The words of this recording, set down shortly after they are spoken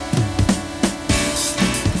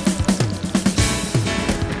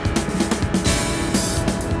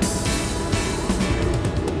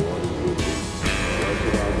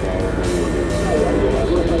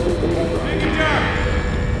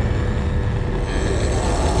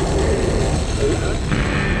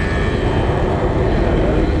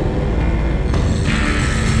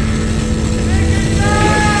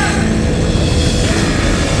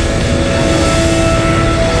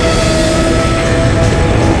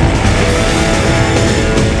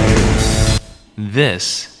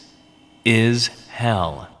This is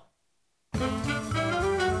hell.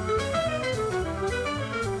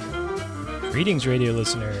 Greetings, radio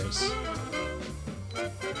listeners.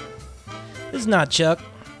 This is not Chuck.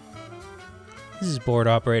 This is board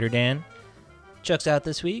operator Dan. Chuck's out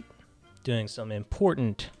this week doing some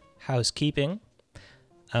important housekeeping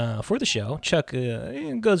for the show. Chuck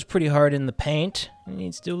goes pretty hard in the paint and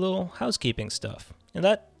needs to do a little housekeeping stuff. And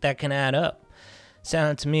that can add up.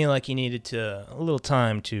 Sounded to me like he needed a little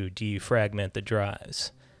time to defragment the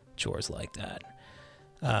drives. Chores like that.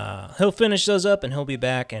 He'll finish those up and he'll be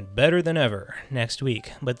back and better than ever next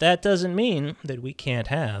week. But that doesn't mean that we can't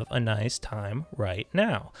have a nice time right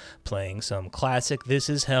now, playing some classic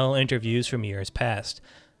This Is Hell interviews from years past.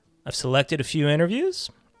 I've selected a few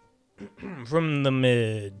interviews from the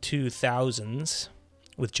mid-2000s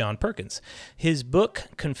with John Perkins. His book,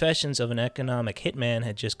 Confessions of an Economic Hitman,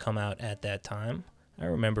 had just come out at that time. I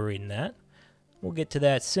remember reading that. We'll get to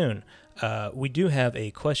that soon. We do have a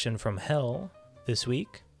question from hell this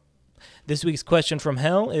week. This week's question from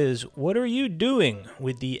hell is, what are you doing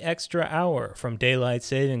with the extra hour from daylight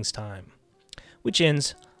savings time, which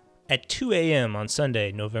ends at 2 a.m. on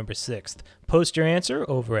Sunday, November 6th. Post your answer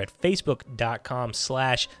over at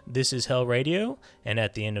facebook.com/thisishellradio, and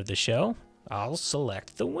at the end of the show, I'll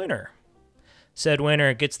select the winner. Said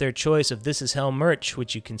winner gets their choice of This Is Hell merch,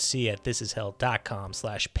 which you can see at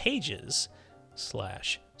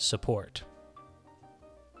thisishell.com/pages/support.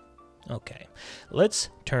 Okay, let's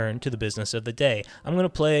turn to the business of the day. I'm going to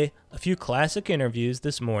play a few classic interviews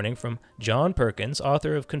this morning from John Perkins,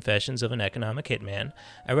 author of Confessions of an Economic Hitman.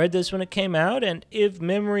 I read this when it came out, and if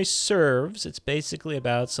memory serves, it's basically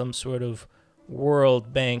about some sort of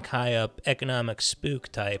World Bank high-up economic spook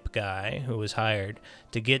type guy who was hired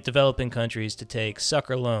to get developing countries to take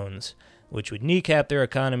sucker loans, which would kneecap their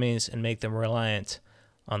economies and make them reliant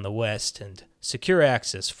on the West and secure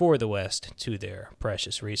access for the West to their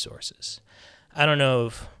precious resources. I don't know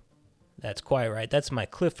if that's quite right. That's my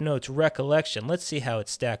Cliff Notes recollection. Let's see how it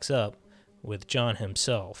stacks up with John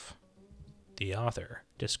himself, the author,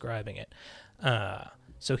 describing it.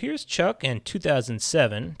 So here's Chuck in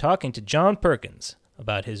 2007 talking to John Perkins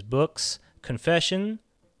about his books Confessions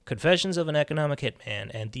of an Economic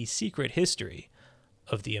Hitman and The Secret History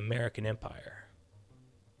of the American Empire.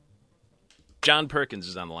 John Perkins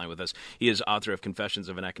is on the line with us. He is author of Confessions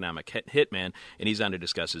of an Economic Hitman, and he's on to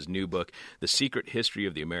discuss his new book, The Secret History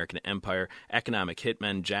of the American Empire, Economic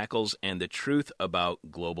Hitmen, Jackals, and the Truth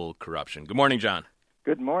About Global Corruption. Good morning, John.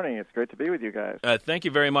 Good morning. It's great to be with you guys. Thank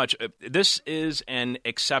you very much. This is an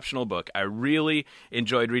exceptional book. I really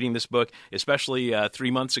enjoyed reading this book, especially 3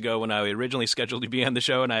 months ago when I originally scheduled to be on the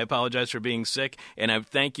show, and I apologize for being sick. And I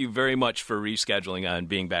thank you very much for rescheduling and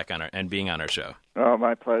being back on our show. Oh,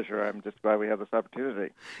 my pleasure. I'm just glad we have this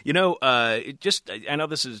opportunity. You know, I know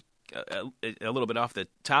this is a little bit off the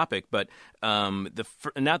topic, but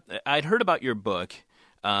I'd heard about your book.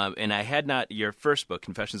 And I had not, your first book,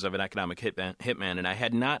 Confessions of an Economic Hitman, and I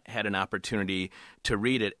had not had an opportunity to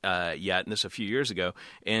read it yet, and this a few years ago.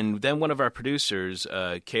 And then one of our producers,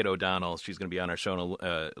 Kate O'Donnell, she's going to be on our show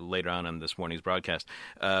later on this morning's broadcast,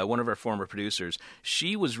 one of our former producers,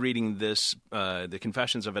 she was reading this, the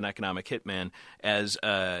Confessions of an Economic Hitman, as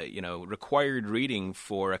required reading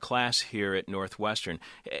for a class here at Northwestern.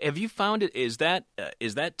 Have you found it, is that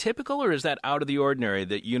typical, or is that out of the ordinary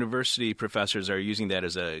that university professors are using that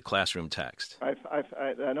as a classroom text? I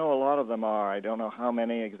know a lot of them are. I don't know how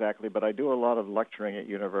many exactly, but I do a lot of lecturing at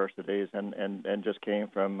universities, and just came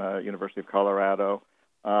from University of Colorado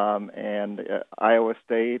and Iowa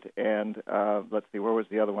State, and let's see, where was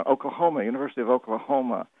the other one? Oklahoma, University of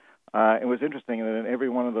Oklahoma. It was interesting that in every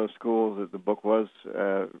one of those schools, the book was,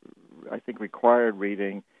 I think, required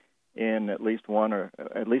reading in at least one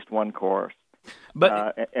course.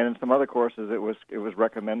 But and in some other courses, it was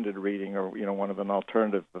recommended reading, or one of an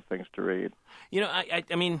alternative of things to read. I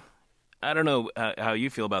mean, I don't know how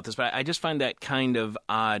you feel about this, but I just find that kind of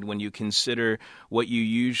odd when you consider what you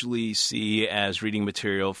usually see as reading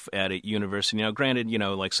material at a university. Now, granted,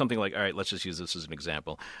 like something like, all right, let's just use this as an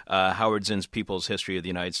example. Howard Zinn's People's History of the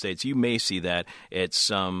United States. You may see that at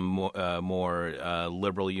some more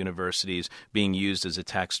liberal universities being used as a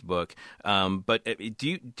textbook. But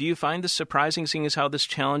do you find this surprising, seeing as how this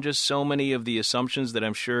challenges so many of the assumptions that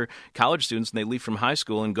I'm sure college students, when they leave from high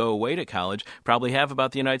school and go away to college, probably have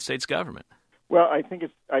about the United States government? Well, I think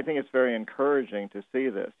it's very encouraging to see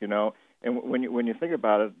this, and when you think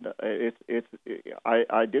about it,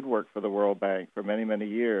 I did work for the World Bank for many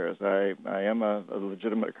years. I am a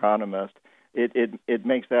legitimate economist. It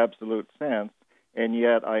makes absolute sense, and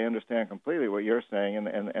yet I understand completely what you're saying,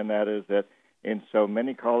 and that is that in so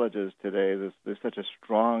many colleges today, there's such a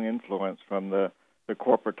strong influence from the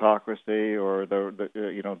corporatocracy or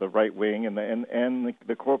the right wing and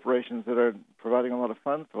the corporations that are providing a lot of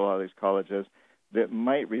funds to a lot of these colleges that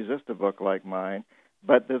might resist a book like mine.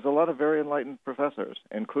 But there's a lot of very enlightened professors,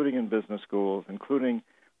 including in business schools, including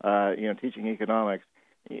teaching economics.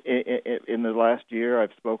 In the last year,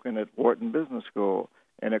 I've spoken at Wharton Business School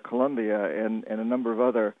and at Columbia and a number of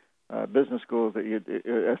other business schools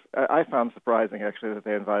that I found surprising, actually, that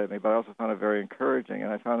they invited me, but I also found it very encouraging.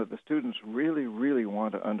 And I found that the students really, really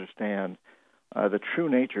want to understand the true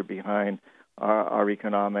nature behind our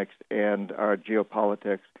economics and our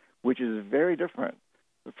geopolitics, which is very different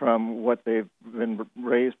from what they've been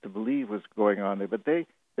raised to believe was going on there. But they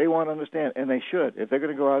want to understand, and they should. If they're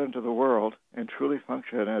going to go out into the world and truly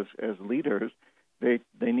function as leaders, they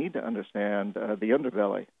need to understand the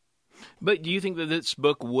underbelly. But do you think that this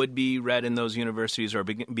book would be read in those universities or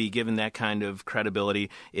be given that kind of credibility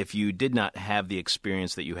if you did not have the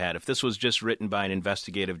experience that you had, if this was just written by an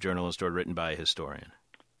investigative journalist or written by a historian?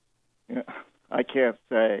 Yeah, I can't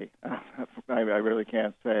say. I really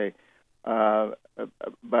can't say.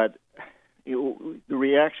 But the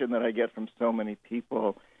reaction that I get from so many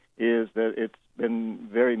people is that it's been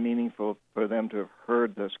very meaningful for them to have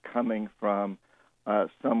heard this coming from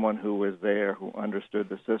someone who was there, who understood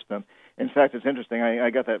the system. In fact, it's interesting. I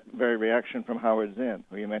got that very reaction from Howard Zinn,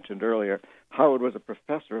 who you mentioned earlier. Howard was a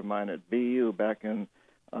professor of mine at BU back in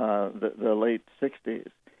the late 60s.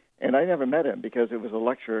 And I never met him because it was a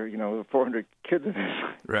lecture, 400 kids in his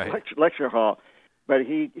right. lecture hall. But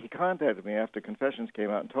he contacted me after Confessions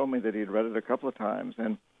came out and told me that he'd read it a couple of times.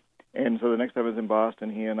 And so the next time I was in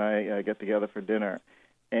Boston, he and I get together for dinner.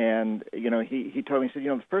 And, he told me, he said,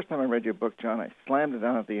 the first time I read your book, John, I slammed it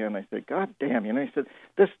down at the end. I said, God damn, he said,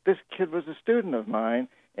 this kid was a student of mine,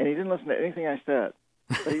 and he didn't listen to anything I said.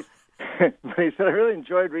 But he said, I really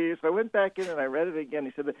enjoyed reading it. So I went back in and I read it again.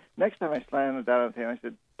 He said, the next time I slammed it down at the end, I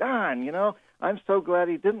said, Don, I'm so glad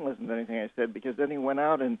he didn't listen to anything I said, because then he went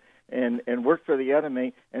out and worked for the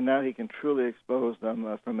enemy, and now he can truly expose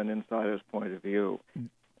them from an insider's point of view.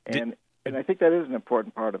 And I think that is an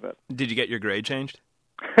important part of it. Did you get your grade changed?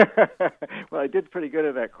 Well, I did pretty good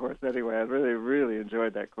at that course anyway. I really, really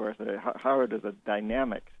enjoyed that course. Howard is a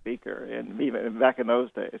dynamic speaker, and even back in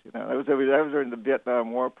those days, I was during the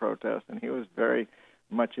Vietnam War protest, and he was very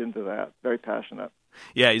much into that, very passionate.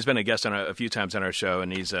 Yeah, he's been a guest on a few times on our show,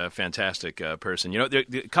 and he's a fantastic person. There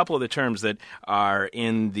a couple of the terms that are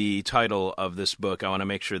in the title of this book, I want to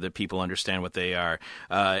make sure that people understand what they are.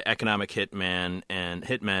 Economic hitmen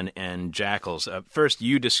and jackals. First,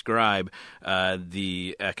 you describe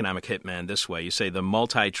the economic hitman this way. You say the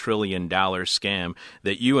multi-trillion-dollar scam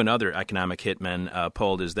that you and other economic hitmen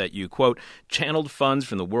pulled is that you, quote, channeled funds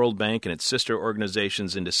from the World Bank and its sister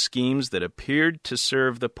organizations into schemes that appeared to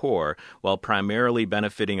serve the poor while primarily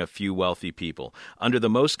benefiting a few wealthy people. Under the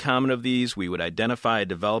most common of these, we would identify a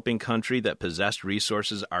developing country that possessed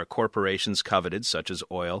resources our corporations coveted, such as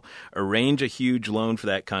oil, arrange a huge loan for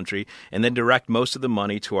that country, and then direct most of the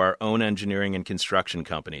money to our own engineering and construction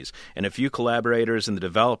companies. And a few collaborators in the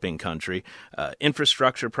developing country,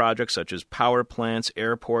 infrastructure projects such as power plants,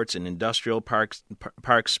 airports, and industrial parks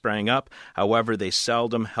sprang up. However, they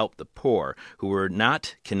seldom helped the poor, who were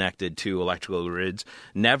not connected to electrical grids,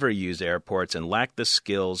 never used airports, and lacked the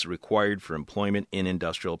skills required for employment in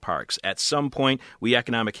industrial parks. At some point, we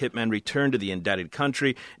economic hitmen returned to the indebted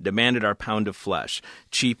country, demanded our pound of flesh.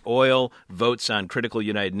 Cheap oil, votes on critical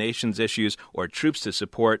United Nations issues, or troops to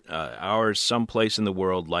support ours someplace in the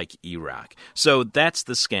world like Iraq. So that's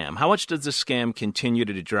the scam. How much does the scam continue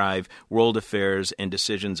to drive world affairs and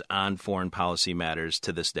decisions on foreign policy matters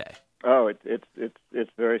to this day? Oh,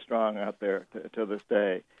 it's very strong out there to this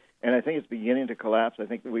day. And I think it's beginning to collapse. I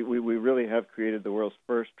think we really have created the world's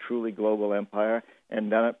first truly global empire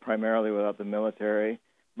and done it primarily without the military.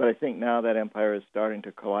 But I think now that empire is starting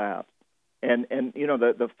to collapse. And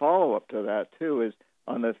the follow-up to that, too, is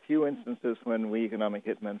on the few instances when we economic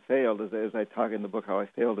hitmen failed, as I talk in the book how I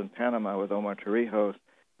failed in Panama with Omar Torrijos,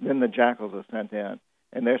 then the jackals are sent in.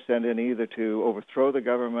 And they're sent in either to overthrow the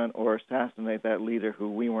government or assassinate that leader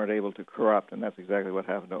who we weren't able to corrupt. And that's exactly what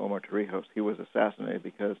happened to Omar Torrijos. He was assassinated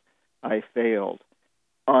because I failed.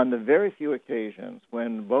 On the very few occasions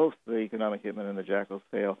when both the economic hitmen and the jackals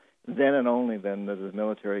fail, then and only then does the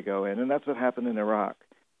military go in. And that's what happened in Iraq.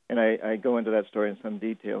 And I go into that story in some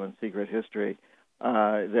detail in Secret History,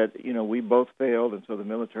 that, we both failed, and so the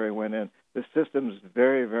military went in. The system's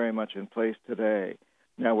very, very much in place today.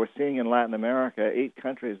 Now, we're seeing in Latin America 8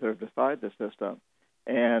 countries that have defied the system.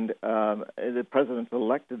 And the president's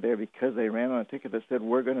elected there because they ran on a ticket that said,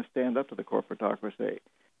 we're going to stand up to the corporatocracy.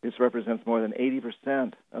 This represents more than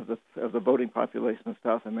 80% of the voting population of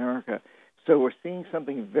South America. So we're seeing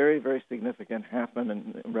something very, very significant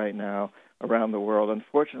happen right now around the world.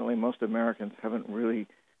 Unfortunately, most Americans haven't really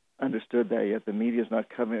understood that yet. The media is not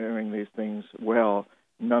covering these things well.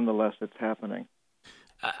 Nonetheless, it's happening.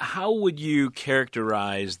 How would you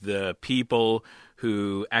characterize the people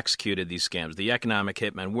who executed these scams, the economic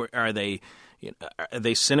hitmen? Are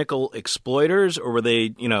they cynical exploiters, or were they,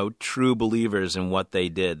 true believers in what they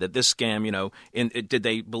did? That this scam, did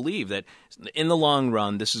they believe that in the long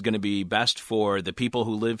run, this is going to be best for the people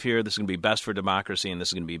who live here, this is going to be best for democracy, and this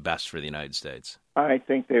is going to be best for the United States? I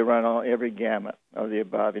think they run every gamut of the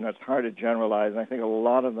above. It's hard to generalize, and I think a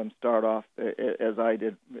lot of them start off, as I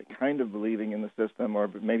did, kind of believing in the system, or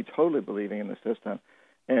maybe totally believing in the system,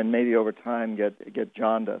 and maybe over time get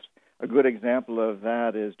jaundiced. A good example of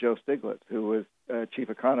that is Joe Stiglitz, who was chief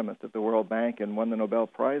economist at the World Bank and won the Nobel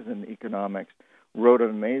Prize in economics, wrote an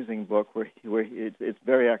amazing book where it's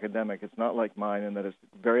very academic. It's not like mine in that it's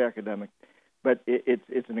very academic, but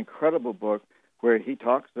it's an incredible book where he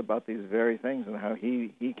talks about these very things and how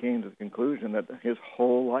he came to the conclusion that his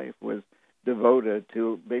whole life was devoted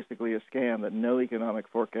to basically a scam, that no economic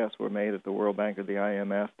forecasts were made at the World Bank or the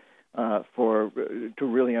IMF to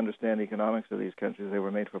really understand the economics of these countries. They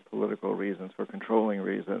were made for political reasons, for controlling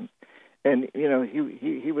reasons. And,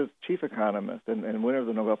 he was chief economist and winner of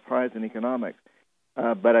the Nobel Prize in economics.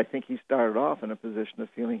 But I think he started off in a position of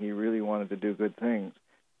feeling he really wanted to do good things.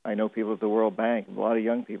 I know people at the World Bank, a lot of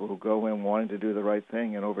young people who go in wanting to do the right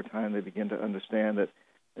thing, and over time they begin to understand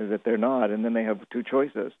that they're not. And then they have two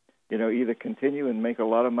choices, either continue and make a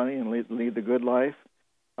lot of money and lead the good life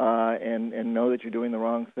and know that you're doing the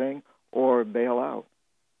wrong thing, or bail out.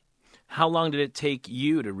 How long did it take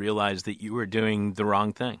you to realize that you were doing the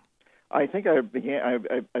wrong thing? I think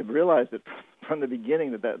I realized it from the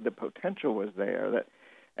beginning that the potential was there.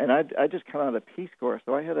 And I just come out of the Peace Corps,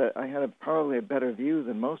 so I had probably a better view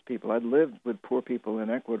than most people. I'd lived with poor people in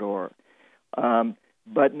Ecuador,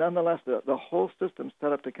 but nonetheless, the whole system's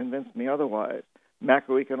set up to convince me otherwise.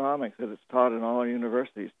 Macroeconomics, as it's taught in all our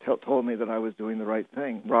universities, told me that I was doing the right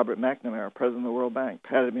thing. Robert McNamara, president of the World Bank,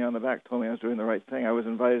 patted me on the back, told me I was doing the right thing. I was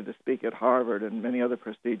invited to speak at Harvard and many other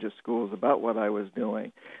prestigious schools about what I was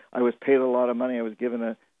doing. I was paid a lot of money. I was given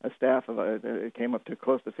a staff of, it came up to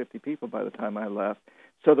close to 50 people by the time I left.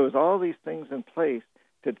 So there was all these things in place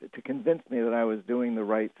to convince me that I was doing the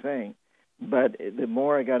right thing. But the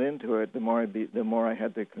more I got into it, the more I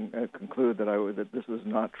had to conclude that this was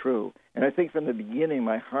not true. And I think from the beginning,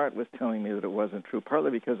 my heart was telling me that it wasn't true, partly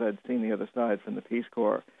because I'd seen the other side from the Peace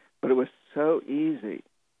Corps. But it was so easy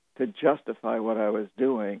to justify what I was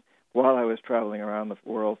doing while I was traveling around the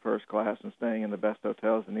world first class and staying in the best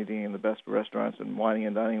hotels and eating in the best restaurants and wining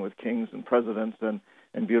and dining with kings and presidents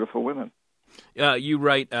and beautiful women. You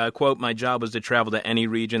write, quote, "My job was to travel to any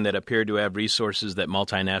region that appeared to have resources that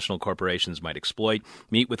multinational corporations might exploit,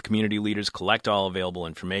 meet with community leaders, collect all available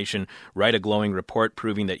information, write a glowing report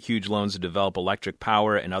proving that huge loans to develop electric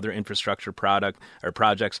power and other infrastructure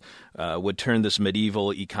projects would turn this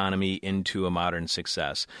medieval economy into a modern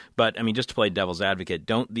success." But, just to play devil's advocate,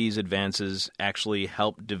 don't these advances actually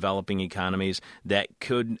help developing economies that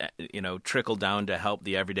could, trickle down to help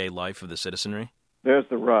the everyday life of the citizenry? There's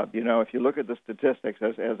the rub. If you look at the statistics,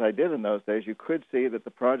 as I did in those days, you could see that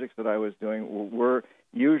the projects that I was doing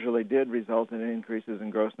usually did result in increases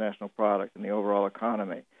in gross national product in the overall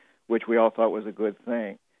economy, which we all thought was a good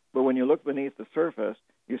thing. But when you look beneath the surface,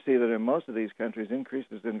 you see that in most of these countries,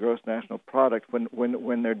 increases in gross national product,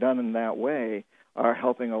 when they're done in that way, are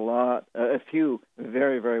helping a few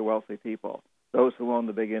very, very wealthy people, those who own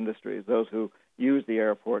the big industries, those who use the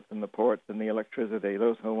airports and the ports and the electricity,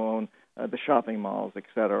 those who own the shopping malls,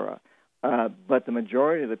 etc. But the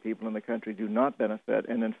majority of the people in the country do not benefit,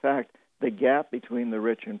 and in fact, the gap between the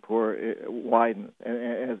rich and poor widens,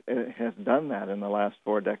 and has done that in the last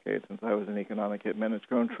 4 decades since I was an economic hitman. It's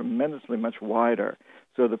grown tremendously much wider.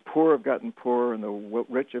 So the poor have gotten poorer, and the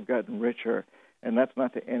rich have gotten richer, and that's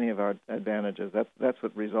not to any of our advantages. That's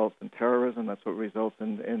what results in terrorism. That's what results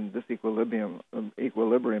in disequilibrium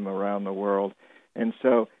around the world. And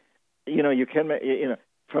so, you can,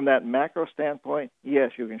 from that macro standpoint,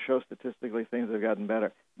 yes, you can show statistically things have gotten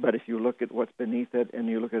better. But if you look at what's beneath it and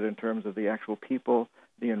you look at it in terms of the actual people,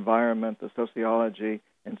 the environment, the sociology,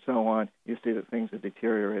 and so on, you see that things have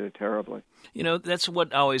deteriorated terribly. You know, that's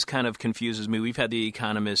what always kind of confuses me. We've had the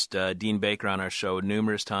economist Dean Baker on our show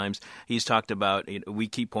numerous times. He's talked about, we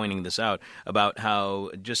keep pointing this out, about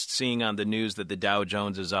how just seeing on the news that the Dow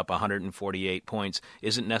Jones is up 148 points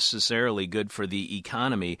isn't necessarily good for the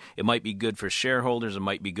economy. It might be good for shareholders. It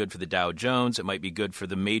might be good for the Dow Jones. It might be good for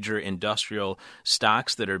the major industrial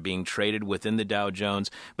stocks that are being traded within the Dow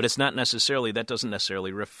Jones. But it's not necessarily, that doesn't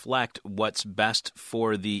necessarily reflect what's best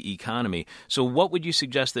for the economy. So what would you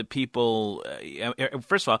suggest that people,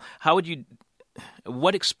 first of all,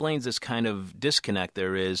 what explains this kind of disconnect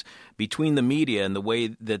there is between the media and the way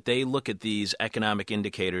that they look at these economic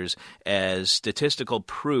indicators as statistical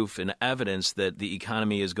proof and evidence that the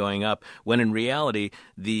economy is going up, when in reality,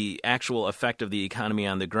 the actual effect of the economy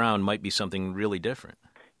on the ground might be something really different?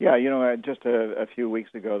 Yeah, just a few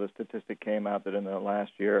weeks ago, the statistic came out that in the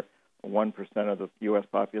last year, 1% of the U.S.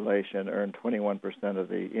 population earned 21% of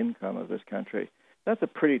the income of this country. That's a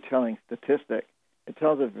pretty telling statistic. It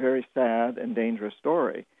tells a very sad and dangerous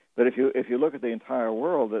story. But if you look at the entire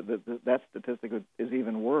world, that statistic is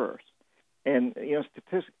even worse. And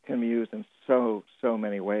statistics can be used in so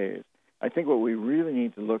many ways. I think what we really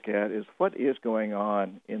need to look at is what is going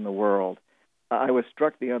on in the world. I was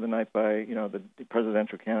struck the other night by the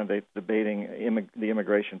presidential candidates debating the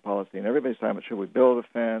immigration policy, and everybody's talking about, should we build a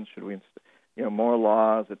fence? Should we more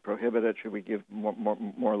laws that prohibit it? Should we give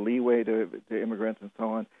more leeway to immigrants and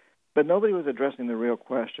so on? But nobody was addressing the real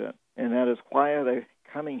question, and that is, why are they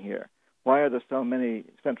coming here? Why are there so many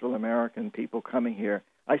Central American people coming here?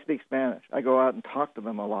 I speak Spanish. I go out and talk to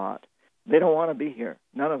them a lot. They don't want to be here,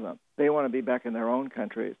 none of them. They want to be back in their own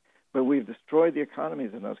countries. But we've destroyed the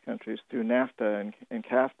economies in those countries through NAFTA and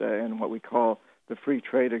CAFTA and what we call the free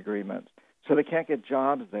trade agreements. So they can't get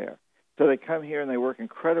jobs there. So they come here and they work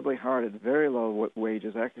incredibly hard at very low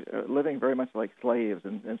wages, actually, living very much like slaves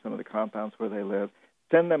in some of the compounds where they live,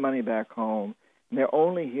 send their money back home, and they're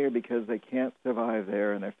only here because they can't survive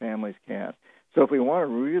there and their families can't. So if we want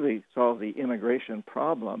to really solve the immigration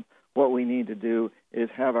problem, what we need to do is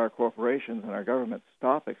have our corporations and our government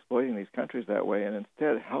stop exploiting these countries that way and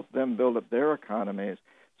instead help them build up their economies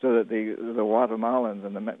so that the Guatemalans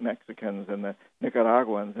and the Mexicans and the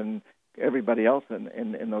Nicaraguans and everybody else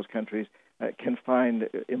in those countries can find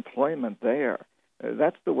employment there.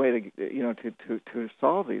 That's the way to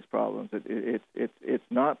solve these problems. It's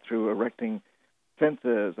not through erecting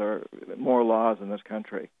fences or more laws in this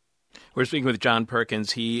country. We're speaking with John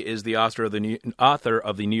Perkins. He is the author of the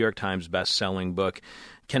New York Times best-selling book,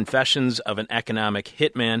 Confessions of an Economic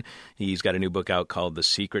Hitman. He's got a new book out called The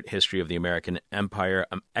Secret History of the American Empire,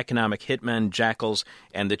 Economic Hitmen, Jackals,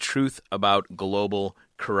 and the Truth About Global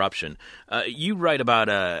Corruption. You write about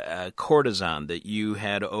a courtesan that you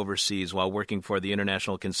had overseas while working for the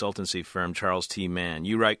international consultancy firm Charles T. Mann.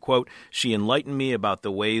 You write, quote, "She enlightened me about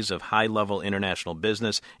the ways of high-level international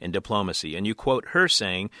business and diplomacy." And you quote her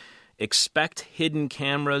saying, "Expect hidden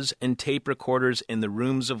cameras and tape recorders in the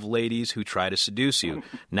rooms of ladies who try to seduce you.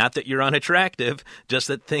 Not that you're unattractive, just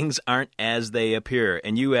that things aren't as they appear."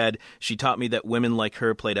 And you add, "She taught me that women like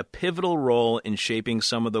her played a pivotal role in shaping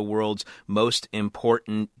some of the world's most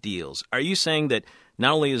important deals." Are you saying that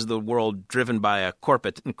not only is the world driven by a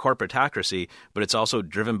corporatocracy, but it's also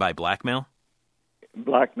driven by blackmail?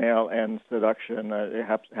 Blackmail and seduction, it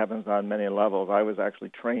happens on many levels. I was actually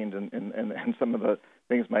trained in some of the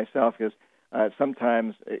things myself, because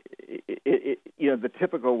sometimes, the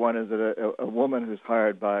typical one is that a woman who's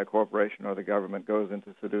hired by a corporation or the government goes in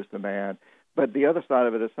to seduce the man. But the other side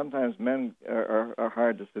of it is sometimes men are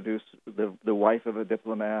hired to seduce the wife of a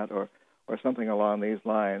diplomat or something along these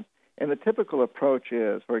lines. And the typical approach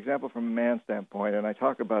is, for example, from a man's standpoint, and I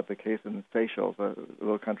talk about the case in Seychelles, a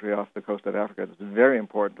little country off the coast of Africa that's very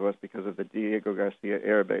important to us because of the Diego Garcia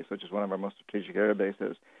Air Base, which is one of our most strategic air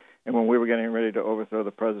bases. And when we were getting ready to overthrow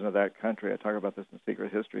the president of that country, I talk about this in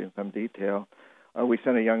Secret History in some detail, we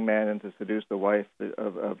sent a young man in to seduce the wife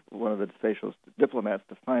of one of the Seychelles diplomats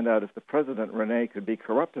to find out if the president, Rene, could be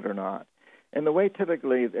corrupted or not. And the way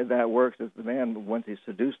typically that works is the man, once he's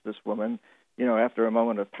seduced this woman, after a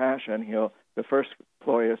moment of passion, the first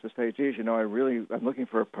ploy is to say, geez, I'm looking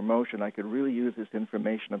for a promotion. I could really use this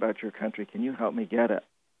information about your country. Can you help me get it?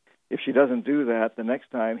 If she doesn't do that, the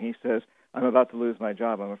next time he says, I'm about to lose my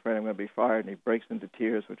job. I'm afraid I'm going to be fired. And he breaks into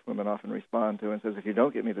tears, which women often respond to, and says, if you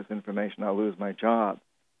don't get me this information, I'll lose my job.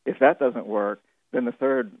 If that doesn't work, then the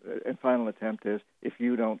third and final attempt is, if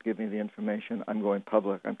you don't give me the information, I'm going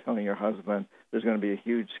public. I'm telling your husband there's going to be a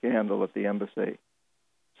huge scandal at the embassy.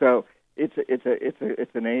 So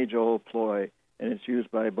it's an age-old ploy, and it's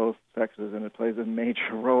used by both sexes, and it plays a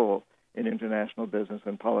major role in international business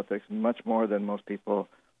and politics, much more than most people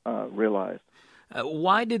realize.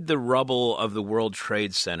 Why did the rubble of the World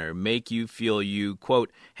Trade Center make you feel you,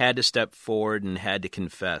 quote, had to step forward and had to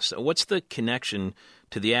confess? What's the connection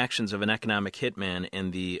to the actions of an economic hitman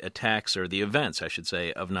and the attacks, or the events, I should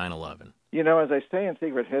say, of 9/11? You know, as I say in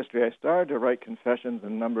Secret History, I started to write confessions a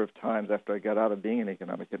number of times after I got out of being an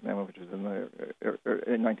economic hitman, which was in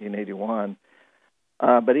 1981.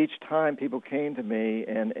 But each time people came to me,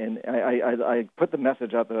 and I put the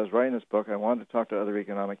message out that I was writing this book. I wanted to talk to other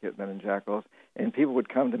economic hitmen and jackals, and people would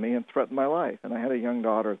come to me and threaten my life. And I had a young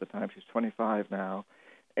daughter at the time. She's 25 now.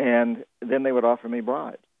 And then they would offer me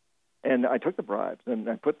bribes. And I took the bribes, and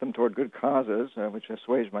I put them toward good causes, which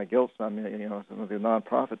assuaged my guilt some, some of the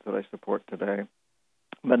nonprofits that I support today.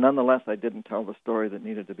 But nonetheless, I didn't tell the story that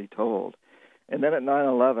needed to be told. And then at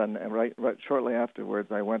 9/11, and right shortly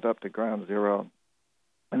afterwards, I went up to Ground Zero.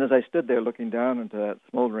 And as I stood there looking down into that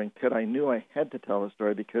smoldering pit, I knew I had to tell the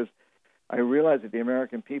story, because I realized that the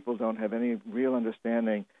American people don't have any real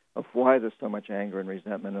understanding of why there's so much anger and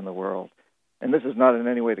resentment in the world. And this is not in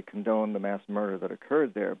any way to condone the mass murder that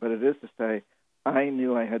occurred there, but it is to say I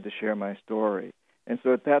knew I had to share my story. And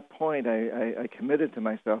so at that point, I committed to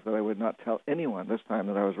myself that I would not tell anyone this time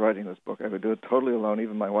that I was writing this book. I would do it totally alone.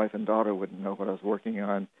 Even my wife and daughter wouldn't know what I was working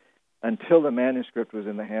on until the manuscript was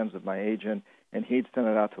in the hands of my agent, and he'd sent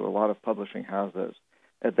it out to a lot of publishing houses.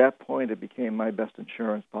 At that point, it became my best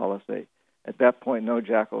insurance policy. At that point, no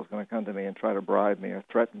jackal is going to come to me and try to bribe me or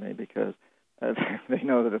threaten me, because they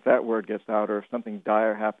know that if that word gets out, or if something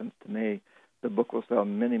dire happens to me, the book will sell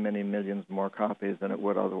many, many millions more copies than it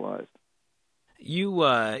would otherwise. You,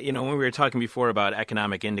 when we were talking before about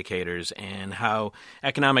economic indicators and how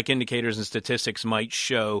economic indicators and statistics might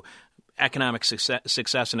show economic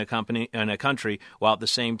success in a country, while at the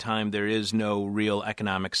same time there is no real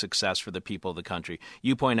economic success for the people of the country.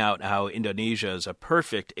 You point out how Indonesia is a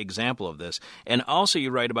perfect example of this, and also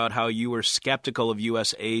you write about how you were skeptical of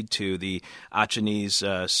U.S. aid to the Achenese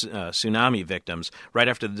tsunami victims. Right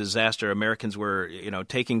after the disaster, Americans were,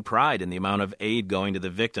 taking pride in the amount of aid going to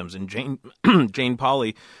the victims. And Jane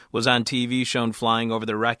Pauley was on TV shown flying over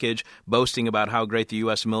the wreckage, boasting about how great the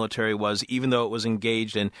U.S. military was, even though it was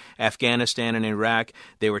engaged in Afghanistan and Iraq.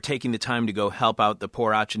 They were taking the time to go help out the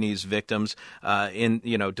poor Achenese victims in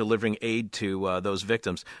delivering aid to those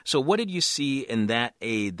victims. So what did you see in that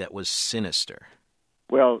aid that was sinister?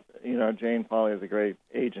 Well, Jane Pauley is a great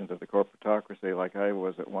agent of the corporatocracy, like I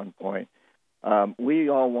was at one point. We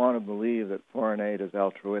all want to believe that foreign aid is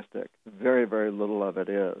altruistic. Very, very little of it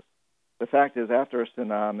is. The fact is, after a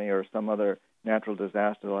tsunami or some other natural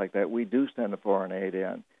disaster like that, we do send a foreign aid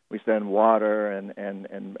in. We send water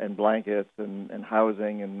and blankets and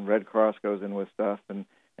housing, and Red Cross goes in with stuff and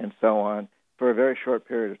so on for a very short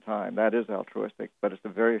period of time. That is altruistic, but it's a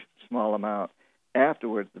very small amount.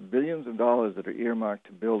 Afterwards, the billions of dollars that are earmarked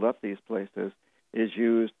to build up these places is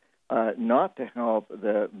used not to help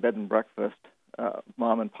the bed and breakfast,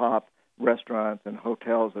 mom and pop restaurants and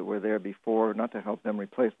hotels that were there before, not to help them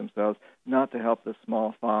replace themselves, not to help the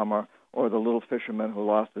small farmer or the little fisherman who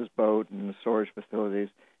lost his boat in the storage facilities.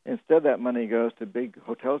 Instead, that money goes to big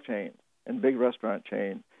hotel chains and big restaurant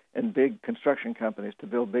chains and big construction companies to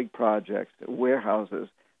build big projects, warehouses,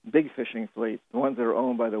 big fishing fleets, the ones that are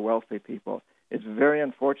owned by the wealthy people. It's very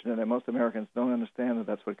unfortunate that most Americans don't understand that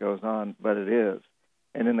that's what goes on, but it is.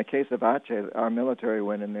 And in the case of Aceh, our military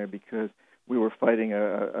went in there because we were fighting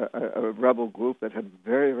a rebel group that had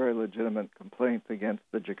very, very legitimate complaints against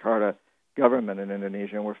the Jakarta government in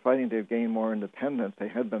Indonesia, and we're fighting to gain more independence. They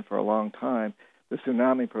had been for a long time. The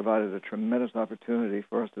tsunami provided a tremendous opportunity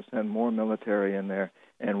for us to send more military in there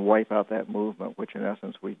and wipe out that movement, which in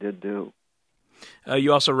essence we did do.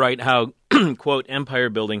 You also write how, quote, empire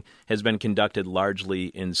building has been conducted largely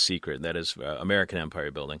in secret. That is, American empire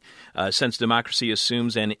building. Since democracy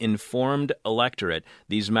assumes an informed electorate,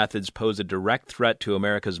 these methods pose a direct threat to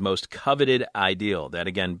America's most coveted ideal, that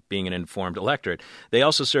again being an informed electorate. They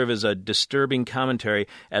also serve as a disturbing commentary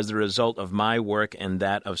as the result of my work and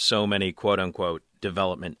that of so many, quote unquote,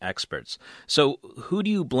 development experts. So who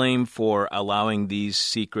do you blame for allowing these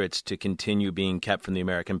secrets to continue being kept from the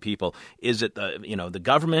American people? Is it the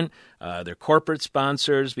government, their corporate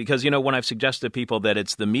sponsors? Because, when I've suggested to people that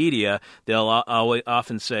it's the media, they'll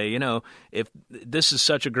often say, if this is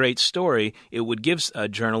such a great story, it would give a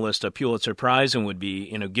journalist a Pulitzer Prize and would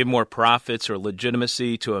be, give more profits or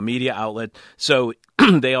legitimacy to a media outlet. So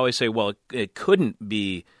they always say, well, it couldn't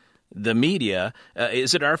be the media.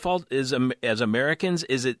 Is it our fault as Americans?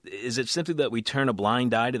 Is it simply that we turn a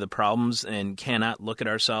blind eye to the problems and cannot look at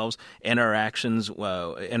ourselves and our actions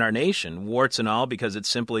in our nation, warts and all, because it's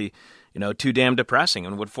simply too damn depressing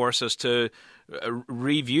and would force us to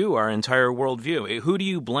review our entire worldview? Who do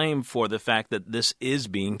you blame for the fact that this is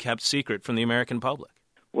being kept secret from the American public?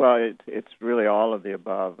 Well, it's really all of the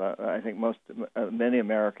above. I think many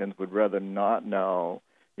Americans would rather not know.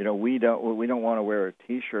 We don't want to wear a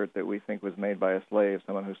T-shirt that we think was made by a slave,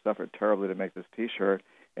 someone who suffered terribly to make this T-shirt,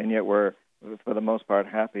 and yet we're, for the most part,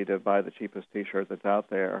 happy to buy the cheapest T-shirt that's out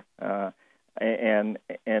there. And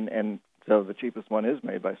so the cheapest one is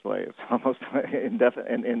made by slaves, almost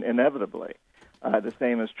inevitably. The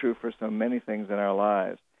same is true for so many things in our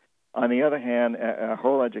lives. On the other hand, our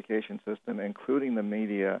whole education system, including the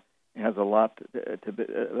media, has a lot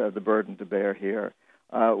the burden to bear here.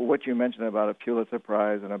 What you mentioned about a Pulitzer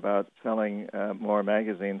Prize and about selling more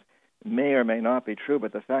magazines may or may not be true,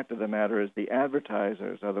 but the fact of the matter is the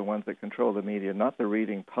advertisers are the ones that control the media, not the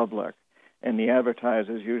reading public. And the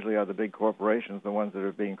advertisers usually are the big corporations, the ones that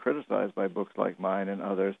are being criticized by books like mine and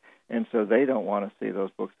others, and so they don't want to see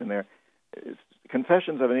those books in there.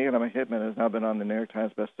 Confessions of an Economic Hitman has now been on the New York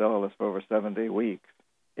Times bestseller list for over 70 weeks.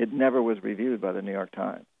 It never was reviewed by the New York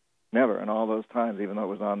Times, never, in all those times, even though it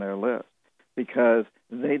was on their list, because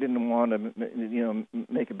they didn't want to,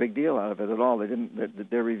 make a big deal out of it at all. They didn't.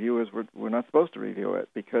 Their reviewers were not supposed to review it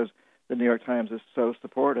because the New York Times is so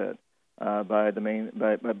supported by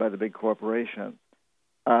the big corporations.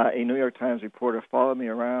 A New York Times reporter followed me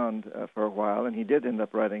around for a while, and he did end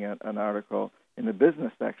up writing an article in the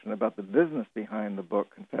business section about the business behind the book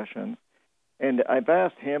Confessions. And I've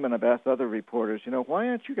asked him and I've asked other reporters, why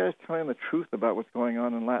aren't you guys telling the truth about what's going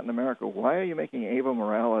on in Latin America? Why are you making Evo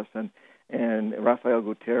Morales and Rafael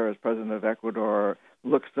Gutierrez, president of Ecuador,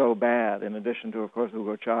 look so bad, in addition to, of course,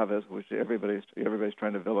 Hugo Chavez, which everybody's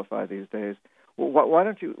trying to vilify these days? Well, why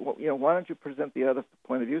don't you present the other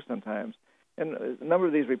point of view sometimes? And a number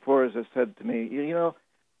of these reporters have said to me,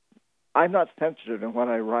 I'm not censored in what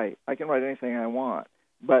I write. I can write anything I want,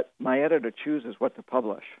 but my editor chooses what to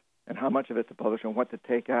publish and how much of it to publish and what to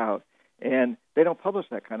take out, and they don't publish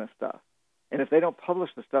that kind of stuff. And if they don't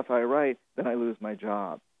publish the stuff I write, then I lose my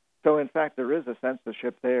job. So, in fact, there is a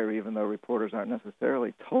censorship there, even though reporters aren't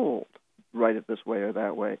necessarily told, write it this way or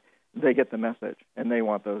that way. They get the message, and they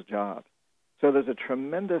want those jobs. So there's a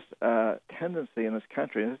tremendous tendency in this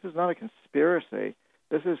country, and this is not a conspiracy.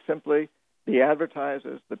 This is simply the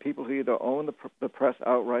advertisers, the people who either own the press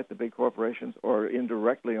outright, the big corporations, or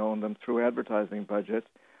indirectly own them through advertising budgets,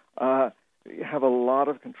 have a lot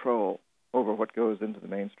of control over what goes into the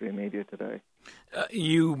mainstream media today.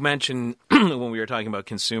 You mentioned when we were talking about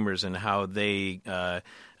consumers and how they,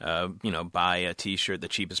 buy a T-shirt, the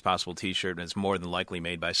cheapest possible T-shirt, and it's more than likely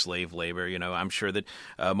made by slave labor. I'm sure that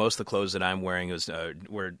most of the clothes that I'm wearing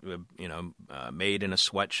were made in a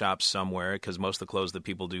sweatshop somewhere, because most of the clothes that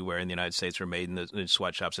people do wear in the United States are made in the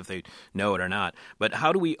sweatshops, if they know it or not. But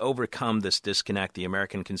how do we overcome this disconnect the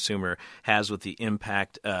American consumer has with the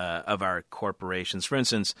impact of our corporations? For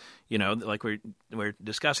instance, like we're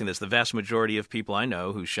discussing this, the vast majority of people I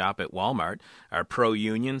know who shop at Walmart are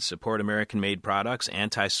pro-union, support American-made products,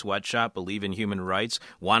 anti-sweatshop, believe in human rights,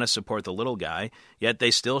 want to support the little guy, yet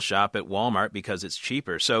they still shop at Walmart because it's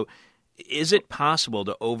cheaper. So is it possible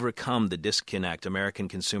to overcome the disconnect American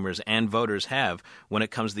consumers and voters have when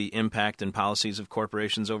it comes to the impact and policies of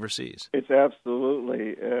corporations overseas? It's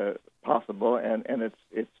absolutely possible, and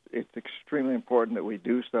it's extremely important that we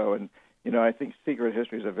do so. And, I think Secret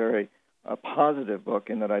History is a positive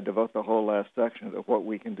book in that I devote the whole last section to what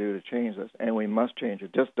we can do to change this, and we must change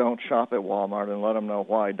it. Just don't shop at Walmart and let them know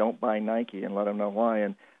why. Don't buy Nike and let them know why.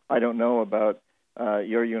 And I don't know about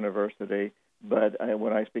your university, but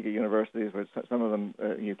when I speak at universities, some of them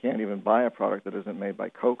you can't even buy a product that isn't made by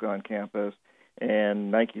Coke on campus,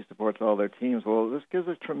 and Nike supports all their teams. Well, this gives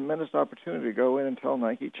a tremendous opportunity to go in and tell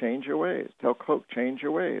Nike, change your ways. Tell Coke, change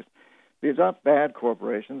your ways. These aren't bad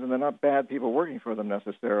corporations, and they're not bad people working for them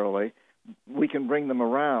necessarily. We can bring them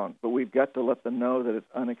around, but we've got to let them know that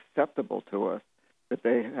it's unacceptable to us that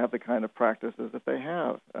they have the kind of practices that they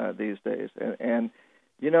have these days. And,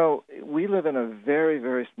 we live in a very,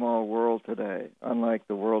 very small world today, unlike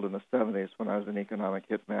the world in the 70s when I was an economic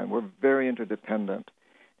hitman. We're very interdependent.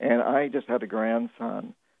 And I just had a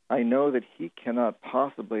grandson. I know that he cannot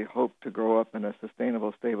possibly hope to grow up in a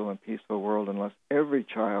sustainable, stable, and peaceful world unless every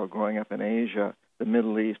child growing up in Asia, the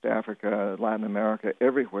Middle East, Africa, Latin America,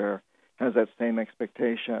 everywhere, has that same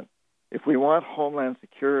expectation. If we want homeland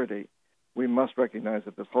security, we must recognize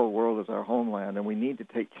that this whole world is our homeland, and we need to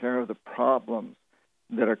take care of the problems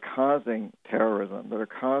that are causing terrorism, that are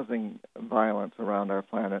causing violence around our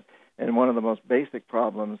planet. And one of the most basic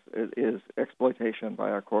problems is exploitation by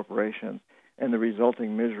our corporations and the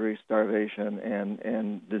resulting misery, starvation,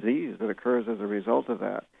 and disease that occurs as a result of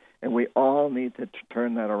that. And we all need to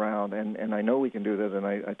turn that around, and I know we can do that, and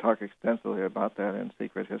I talk extensively about that in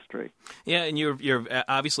Secret History. Yeah, and you're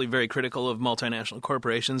obviously very critical of multinational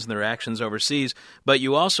corporations and their actions overseas, but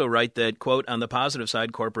you also write that, quote, on the positive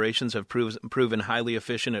side, corporations have proven highly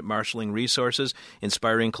efficient at marshaling resources,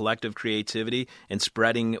 inspiring collective creativity, and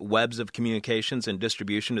spreading webs of communications and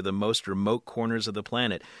distribution to the most remote corners of the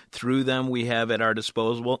planet. Through them, we have at our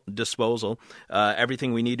disposal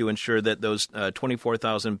everything we need to ensure that those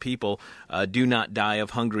 24,000 people do not die of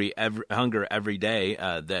hunger every day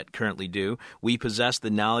that currently do. We possess the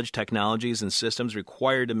knowledge, technologies, and systems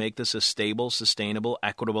required to make this a stable, sustainable,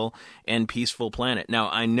 equitable, and peaceful planet. Now,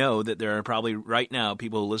 I know that there are probably right now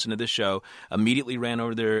people who listen to this show immediately ran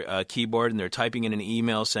over their keyboard and they're typing in an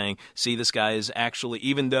email saying, see, this guy is actually,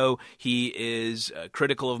 even though he is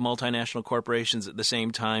critical of multinational corporations, at the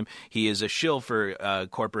same time, he is a shill for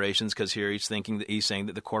corporations because here he's saying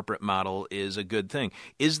that the corporate model is a good thing.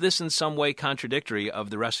 Is this in some way contradictory of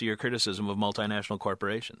the rest of your criticism of multinational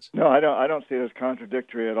corporations? No, I don't see it as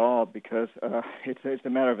contradictory at all because it's a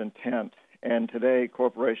matter of intent. And today,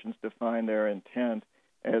 corporations define their intent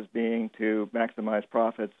as being to maximize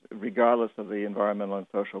profits regardless of the environmental and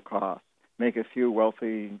social costs, make a few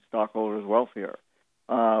wealthy stockholders wealthier.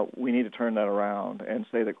 We need to turn that around and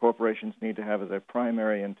say that corporations need to have as their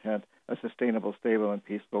primary intent a sustainable, stable, and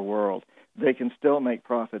peaceful world. They can still make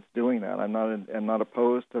profits doing that. I'm not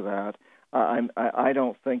opposed to that. I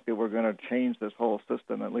don't think that we're going to change this whole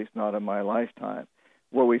system, at least not in my lifetime.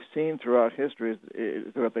 What we've seen throughout history,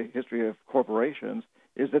 throughout the history of corporations,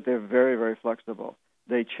 is that they're very, very flexible.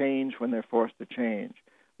 They change when they're forced to change.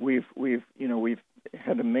 We've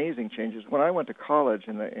had amazing changes. When I went to college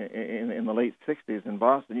in the late 60s in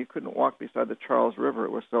Boston, you couldn't walk beside the Charles River.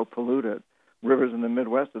 It was so polluted. Rivers in the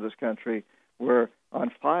Midwest of this country were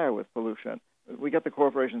on fire with pollution. We got the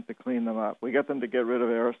corporations to clean them up. We got them to get rid of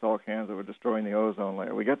aerosol cans that were destroying the ozone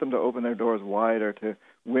layer. We got them to open their doors wider to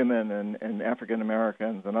women and African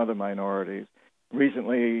Americans and other minorities.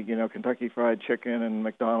 Recently, Kentucky Fried Chicken and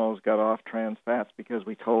McDonald's got off trans fats because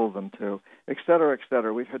we told them to, et cetera, et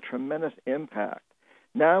cetera. We've had tremendous impact.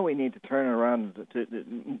 Now we need to turn around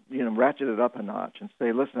to ratchet it up a notch and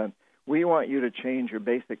say, listen, we want you to change your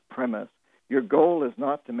basic premise. Your goal is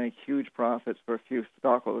not to make huge profits for a few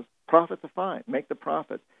stockholders. Profits are fine. Make the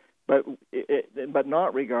profits, but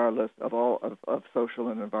not regardless of all of social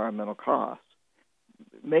and environmental costs.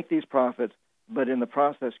 Make these profits, but in the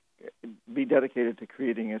process, be dedicated to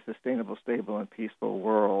creating a sustainable, stable, and peaceful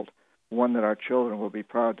world, one that our children will be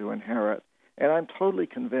proud to inherit. And I'm totally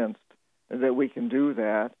convinced that we can do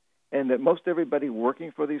that, and that most everybody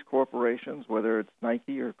working for these corporations, whether it's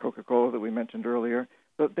Nike or Coca-Cola that we mentioned earlier,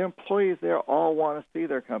 the employees there all want to see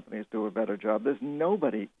their companies do a better job. There's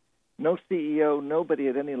nobody, no CEO, nobody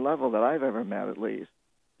at any level that I've ever met at least,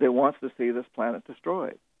 that wants to see this planet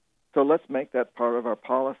destroyed. So let's make that part of our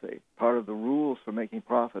policy, part of the rules for making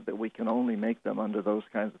profit, that we can only make them under those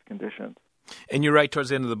kinds of conditions. And you write towards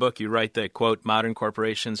the end of the book, you write that, quote, modern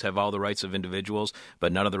corporations have all the rights of individuals,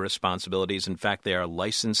 but none of the responsibilities. In fact, they are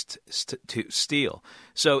licensed to steal.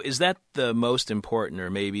 So is that the most important, or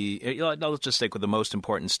maybe, let's just stick with the most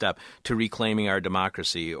important step to reclaiming our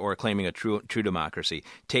democracy or claiming a true democracy,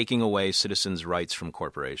 taking away citizens' rights from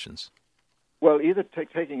corporations? Well, either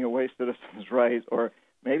taking away citizens' rights, or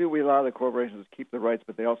maybe we allow the corporations to keep the rights,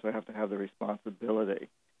 but they also have to have the responsibility.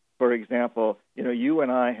 For example, you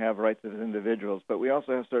and I have rights as individuals, but we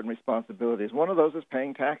also have certain responsibilities. One of those is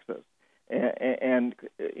paying taxes. And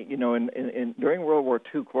during World War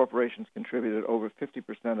II, corporations contributed over 50%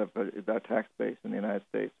 of our tax base in the United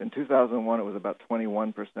States. In 2001, it was about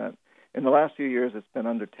 21%. In the last few years, it's been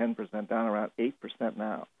under 10%, down around 8%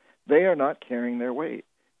 now. They are not carrying their weight.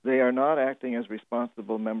 They are not acting as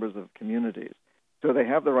responsible members of communities. So they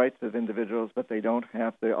have the rights of individuals, but they don't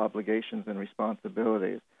have the obligations and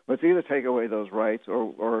responsibilities. Let's either take away those rights,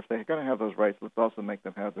 or if they're going to have those rights, let's also make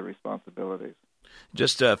them have the responsibilities.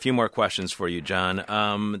 Just a few more questions for you, John.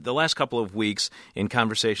 The last couple of weeks in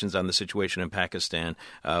conversations on the situation in Pakistan,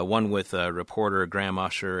 one with reporter Graham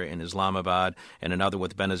Usher in Islamabad and another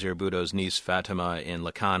with Benazir Bhutto's niece Fatima in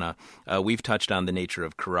Lakhana, we've touched on the nature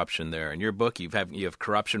of corruption there. In your book, you have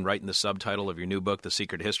corruption right in the subtitle of your new book, The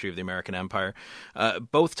Secret History of the American Empire.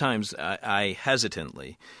 Both times I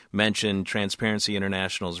hesitantly mentioned Transparency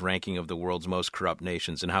International's ranking of the world's most corrupt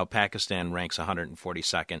nations and how Pakistan ranks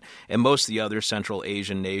 142nd, and most of the other Central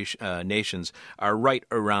Asian nations are right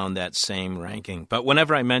around that same ranking. But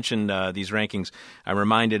whenever I mention these rankings, I'm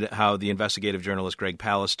reminded how the investigative journalist Greg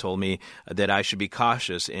Palast told me that I should be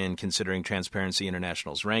cautious in considering Transparency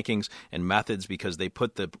International's rankings and methods because they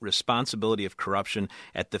put the responsibility of corruption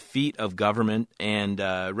at the feet of government and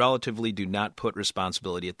relatively do not put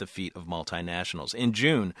responsibility at the feet of multinationals. In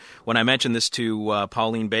June, when I mentioned this to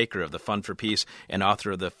Pauline Baker of the Fund for Peace and author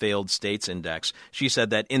of the Failed States Index, she said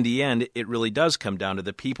that in the end, it really does come down to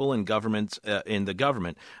the people and government,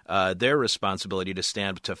 their responsibility to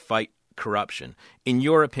stand to fight corruption. In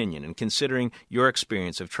your opinion, and considering your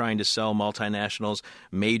experience of trying to sell multinationals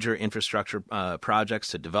major infrastructure projects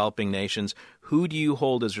to developing nations, who do you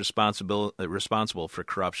hold as responsible for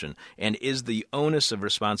corruption? And is the onus of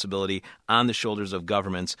responsibility on the shoulders of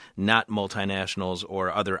governments, not multinationals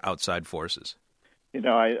or other outside forces? You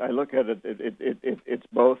know, I look at it, it's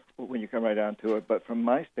both when you come right down to it, but from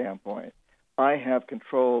my standpoint, I have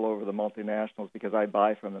control over the multinationals because I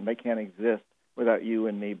buy from them. They can't exist without you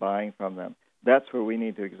and me buying from them. That's where we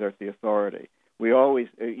need to exert the authority. We always,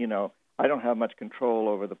 I don't have much control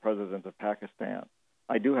over the president of Pakistan.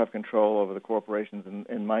 I do have control over the corporations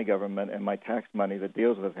in my government and my tax money that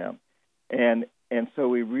deals with him. And so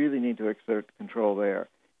we really need to exert control there.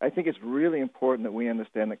 I think it's really important that we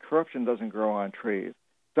understand that corruption doesn't grow on trees.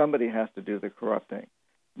 Somebody has to do the corrupting.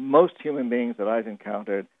 Most human beings that I've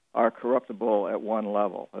encountered are corruptible at one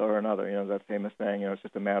level or another. You know, that famous saying, it's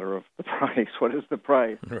just a matter of the price. What is the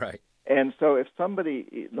price? Right. And so if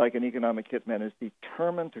somebody like an economic hitman is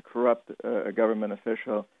determined to corrupt a government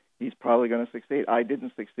official, he's probably going to succeed. I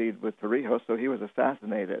didn't succeed with Torrijos, so he was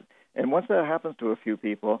assassinated. And once that happens to a few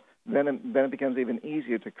people, then it becomes even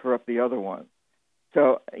easier to corrupt the other ones.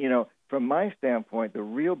 So, from my standpoint, the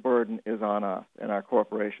real burden is on us and our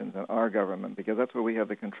corporations and our government because that's where we have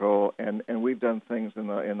the control. And we've done things in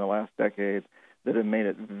the last decades that have made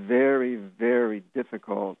it very, very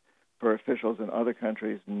difficult for officials in other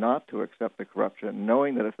countries not to accept the corruption,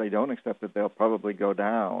 knowing that if they don't accept it, they'll probably go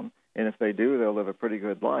down. And if they do, they'll live a pretty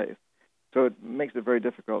good life. So it makes it very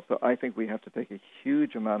difficult. So I think we have to take a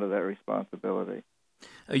huge amount of that responsibility.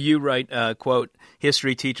 You write, quote,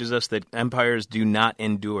 "History teaches us that empires do not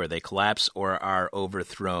endure. They collapse or are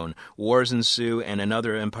overthrown. Wars ensue and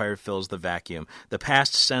another empire fills the vacuum. The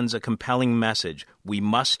past sends a compelling message. We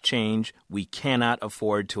must change. We cannot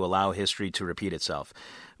afford to allow history to repeat itself."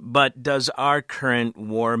 But does our current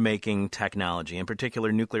war-making technology, in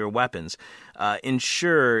particular nuclear weapons,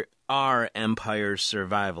 ensure our empire's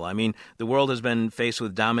survival? I mean, the world has been faced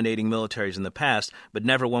with dominating militaries in the past, but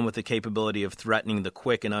never one with the capability of threatening the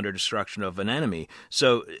quick and utter destruction of an enemy.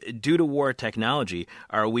 So, due to war technology,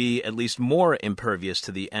 are we at least more impervious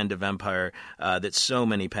to the end of empire that so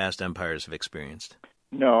many past empires have experienced?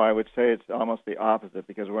 No, I would say it's almost the opposite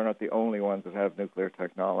because we're not the only ones that have nuclear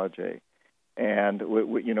technology. And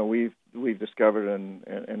we've discovered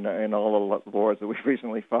in all the wars that we've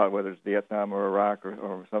recently fought, whether it's Vietnam or Iraq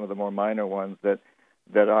or some of the more minor ones, that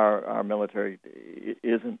our military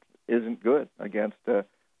isn't good against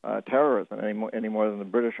terrorism any more than the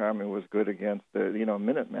British Army was good against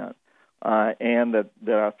Minutemen, and that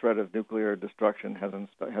our threat of nuclear destruction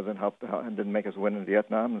hasn't helped and didn't make us win in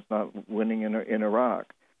Vietnam. It's not winning in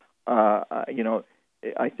Iraq.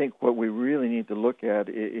 I think what we really need to look at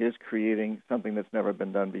is creating something that's never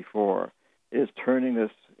been done before, is turning this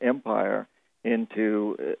empire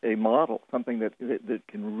into a model, something that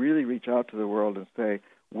can really reach out to the world and say,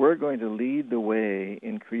 we're going to lead the way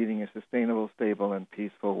in creating a sustainable, stable, and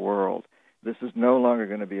peaceful world. This is no longer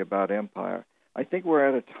going to be about empire. I think we're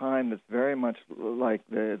at a time that's very much like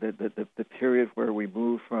the period where we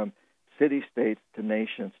move from city-states to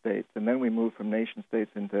nation-states, and then we move from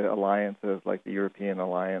nation-states into alliances like the European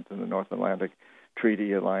Alliance and the North Atlantic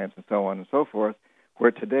Treaty Alliance and so on and so forth,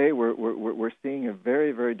 where today we're seeing a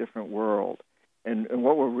very, very different world. And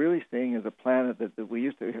what we're really seeing is a planet that we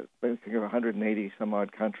used to think of 180 some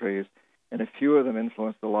odd countries, and a few of them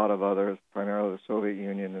influenced a lot of others, primarily the Soviet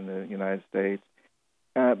Union and the United States.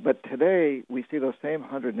 But today we see those same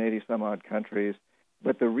 180 some odd countries,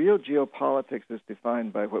 but the real geopolitics is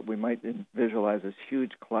defined by what we might visualize as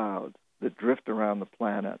huge clouds that drift around the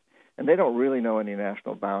planet. And they don't really know any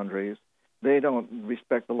national boundaries. They don't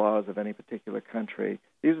respect the laws of any particular country.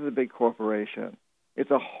 These are the big corporations. It's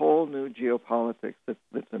a whole new geopolitics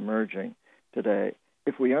that's emerging today.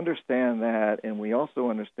 If we understand that, and we also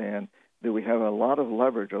understand that we have a lot of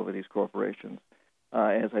leverage over these corporations,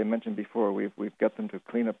 as I mentioned before, we've got them to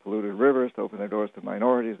clean up polluted rivers, to open their doors to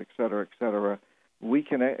minorities, et cetera, we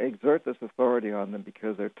can exert this authority on them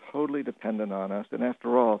because they're totally dependent on us. And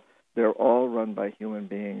after all, they're all run by human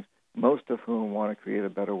beings, most of whom want to create a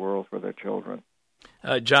better world for their children.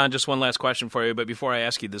 John, just one last question for you. But before I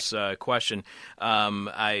ask you this question,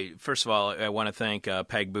 first of all, I want to thank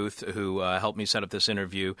Peg Booth, who helped me set up this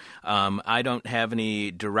interview. I don't have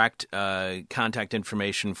any direct contact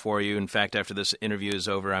information for you. In fact, after this interview is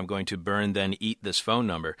over, I'm going to burn, then eat this phone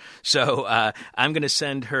number. So I'm going to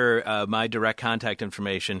send her my direct contact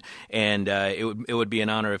information, and it would be an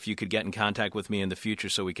honor if you could get in contact with me in the future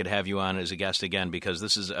so we could have you on as a guest again, because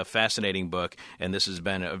this is a fascinating book, and this has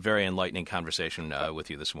been a very enlightening conversation with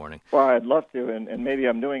you this morning. Well, I'd love to, and maybe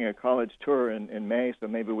I'm doing a college tour in May, so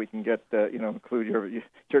maybe we can get include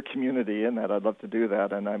your community in that. I'd love to do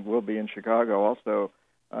that, and I will be in Chicago also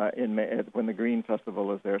in May when the Green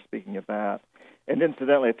Festival is there. Speaking of that, and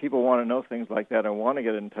incidentally, if people want to know things like that and want to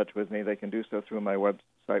get in touch with me, they can do so through my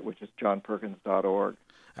website, which is johnperkins.org.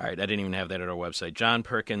 All right, I didn't even have that at our website,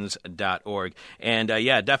 johnperkins.org. And,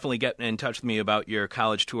 definitely get in touch with me about your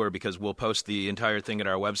college tour, because we'll post the entire thing at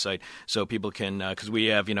our website so people can, because we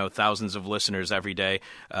have, thousands of listeners every day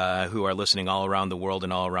who are listening all around the world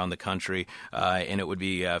and all around the country, and it would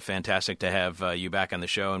be fantastic to have you back on the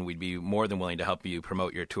show, and we'd be more than willing to help you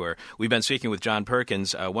promote your tour. We've been speaking with John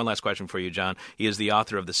Perkins. One last question for you, John. He is the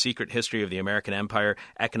author of The Secret History of the American Empire,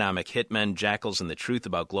 Economic Hitmen, Jackals, and the Truth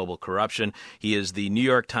About Global Corruption. He is the New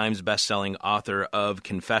York Times bestselling author of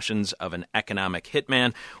Confessions of an Economic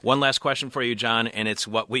Hitman. One last question for you, John, and it's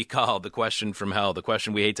what we call the question from hell, the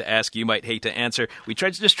question we hate to ask, you might hate to answer. We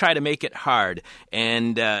try to make it hard.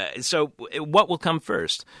 And so what will come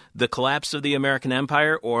first, the collapse of the American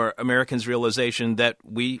empire or Americans' realization that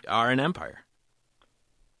we are an empire?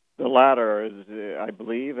 The latter is, I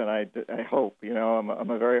believe, and I hope. I'm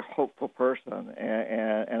a very hopeful person,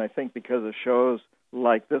 and I think because of shows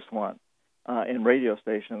like this one, in radio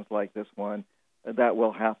stations like this one, that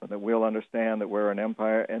will happen, that we'll understand that we're an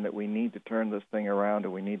empire and that we need to turn this thing around,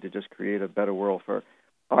 and we need to just create a better world for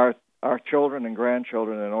our children and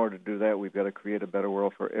grandchildren. In order to do that, we've got to create a better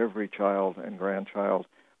world for every child and grandchild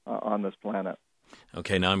on this planet.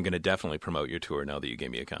 Okay, now I'm going to definitely promote your tour now that you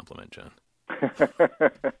gave me a compliment, John.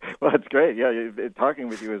 Well, that's great. Yeah, talking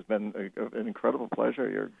with you has been an incredible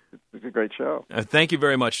pleasure. It's a great show. Thank you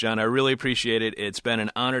very much, John. I really appreciate it. It's been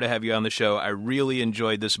an honor to have you on the show. I really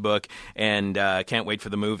enjoyed this book, and can't wait for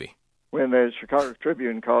the movie. When the Chicago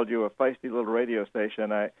Tribune called you a feisty little radio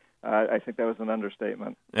station, I think that was an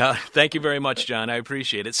understatement. Thank you very much, John. I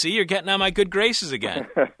appreciate it. See, you're getting on my good graces again.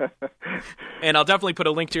 And I'll definitely put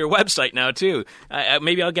a link to your website now, too.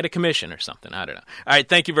 Maybe I'll get a commission or something. I don't know. All right,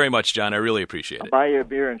 thank you very much, John. I really appreciate it. I'll buy you a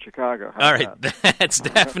beer in Chicago. All right, that's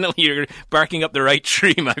definitely, you're barking up the right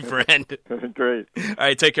tree, my friend. Great. All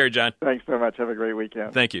right, take care, John. Thanks so much. Have a great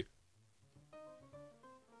weekend. Thank you.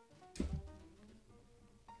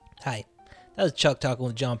 Hi, that was Chuck talking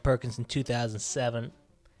with John Perkins in 2007.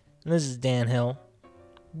 And this is Dan Hill,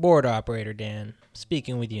 board operator Dan,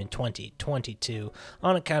 speaking with you in 2022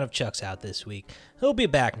 on account of Chuck's out this week. He'll be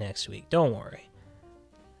back next week, don't worry.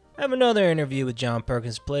 I have another interview with John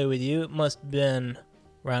Perkins to play with you. It must have been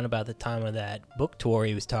around about the time of that book tour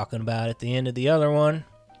he was talking about at the end of the other one.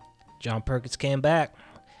 John Perkins came back.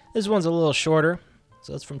 This one's a little shorter,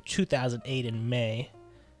 so it's from 2008 in May.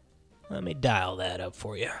 Let me dial that up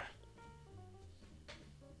for you.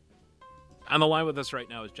 On the line with us right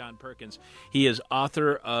now is John Perkins. He is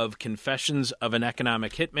author of Confessions of an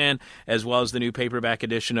Economic Hitman, as well as the new paperback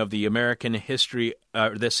edition of The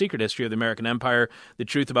Secret History of the American Empire, The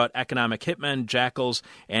Truth About Economic Hitmen, Jackals,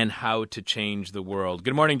 and How to Change the World.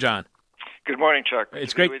 Good morning, John. Good morning, Chuck.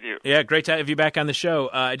 It's great to be with you. Yeah, great to have you back on the show.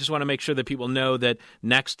 I just want to make sure that people know that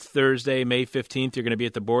next Thursday, May 15th, you're going to be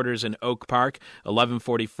at the Borders in Oak Park,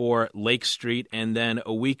 1144 Lake Street, and then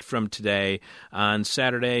a week from today, on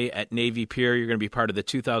Saturday at Navy Pier, you're going to be part of the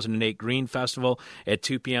 2008 Green Festival. At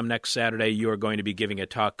 2 p.m. next Saturday, you are going to be giving a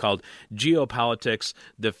talk called Geopolitics,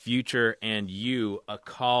 the Future, and You, a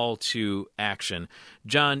Call to Action.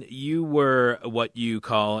 John, you were what you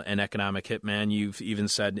call an economic hitman. You've even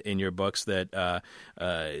said in your books that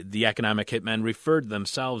the economic hitmen referred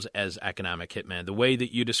themselves as economic hitmen. The way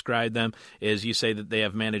that you describe them is you say that they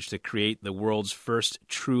have managed to create the world's first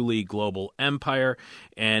truly global empire,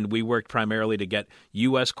 and we worked primarily to get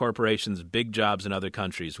U.S. corporations big jobs in other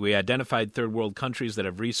countries. We identified third world countries that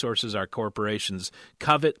have resources our corporations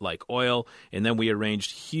covet, like oil, and then we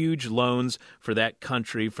arranged huge loans for that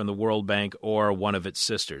country from the World Bank or one of its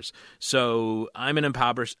sisters. So I'm an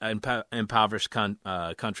impoverished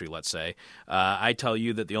country, let's say. I tell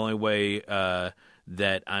you that the only way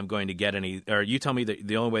that I'm going to get any, or you tell me that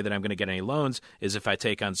the only way that I'm going to get any loans is if I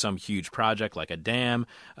take on some huge project like a dam.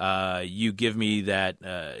 You give me that,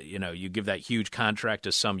 you give that huge contract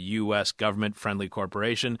to some U.S. government-friendly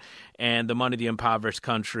corporation, and the money the impoverished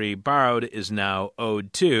country borrowed is now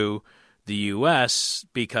owed to the U.S.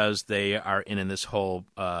 because they are in this whole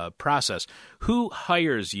process. Who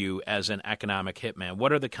hires you as an economic hitman?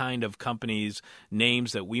 What are the kind of companies,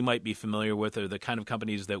 names that we might be familiar with, or the kind of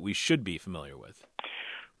companies that we should be familiar with?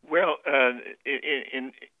 Well,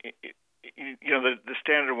 the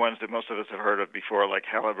standard ones that most of us have heard of before, like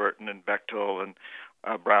Halliburton and Bechtel and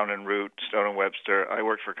Brown and Root, Stone and Webster. I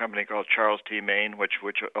worked for a company called Charles T. Main, which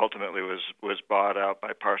ultimately was bought out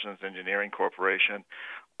by Parsons Engineering Corporation.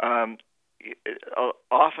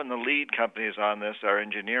 Often the lead companies on this are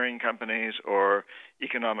engineering companies or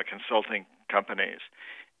economic consulting companies.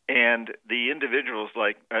 And the individuals,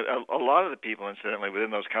 like a lot of the people, incidentally, within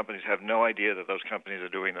those companies have no idea that those companies are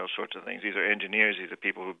doing those sorts of things. These are engineers. These are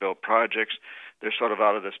people who build projects. They're sort of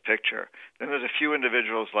out of this picture. Then there's a few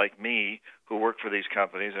individuals like me who work for these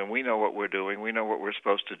companies, and we know what we're doing. We know what we're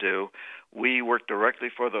supposed to do. We work directly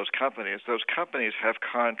for those companies. Those companies have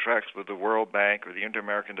contracts with the World Bank or the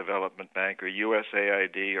Inter-American Development Bank or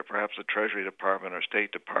USAID or perhaps the Treasury Department or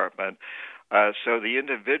State Department. So the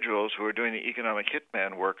individuals who are doing the economic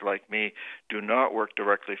hitman work, like me, do not work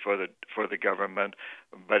directly for the government,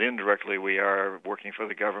 but indirectly we are working for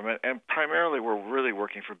the government, and primarily we're really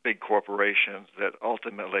working for big corporations that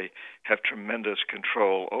ultimately have tremendous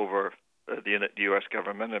control over the U.S.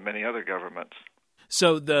 government and many other governments.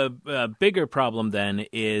 So the bigger problem then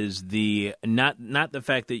is the not the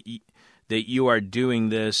fact that you are doing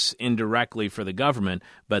this indirectly for the government,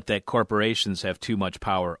 but that corporations have too much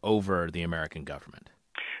power over the American government.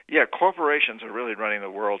 Yeah, corporations are really running the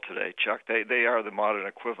world today, Chuck. They are the modern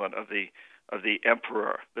equivalent of the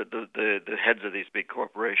emperor, the heads of these big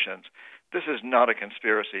corporations. This is not a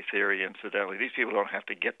conspiracy theory, incidentally. These people don't have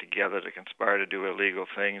to get together to conspire to do illegal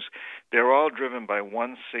things. They're all driven by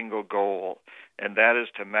one single goal, and that is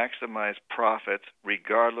to maximize profits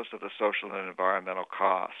regardless of the social and environmental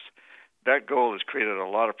costs. That goal has created a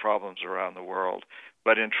lot of problems around the world.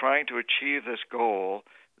 But in trying to achieve this goal,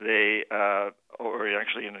 in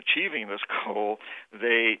achieving this goal,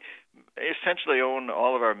 they essentially own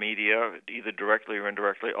all of our media, either directly or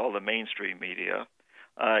indirectly, all the mainstream media,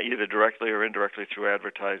 either directly or indirectly through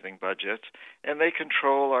advertising budgets, and they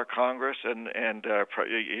control our Congress and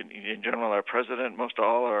in general our president, most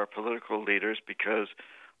all our political leaders, because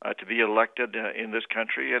to be elected in this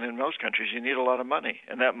country and in most countries, you need a lot of money,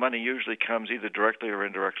 and that money usually comes either directly or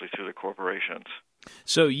indirectly through the corporations.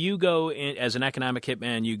 So you go in, as an economic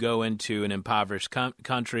hitman, you go into an impoverished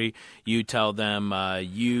country. You tell them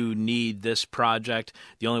you need this project.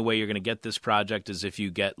 The only way you're going to get this project is if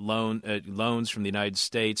you get loans from the United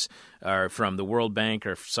States or from the World Bank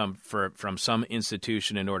or from some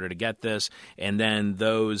institution in order to get this. And then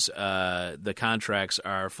those the contracts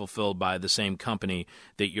are fulfilled by the same company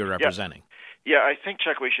that you're representing. Yeah, I think,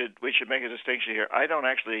 Chuck, we should make a distinction here. I don't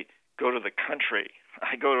actually go to the country.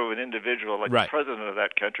 I go to an individual, like the president of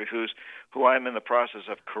that country, who I'm in the process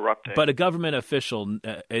of corrupting. But a government official,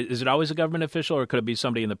 is it always a government official, or could it be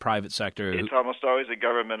somebody in the private sector? It's almost always a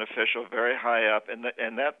government official, very high up, and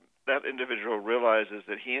that individual realizes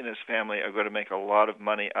that he and his family are going to make a lot of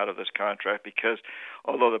money out of this contract, because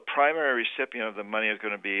although the primary recipient of the money is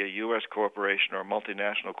going to be a U.S. corporation or a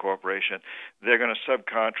multinational corporation, they're going to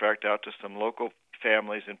subcontract out to some local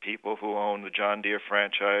families and people who own the John Deere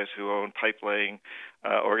franchise, who own pipe-laying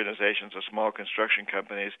organizations or small construction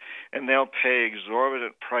companies, and they'll pay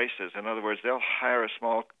exorbitant prices. In other words, they'll hire a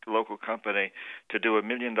small local company to do $1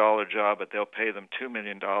 million job, but they'll pay them $2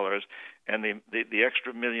 million, and the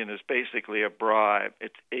extra $1 million is basically a bribe.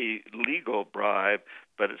 It's a legal bribe,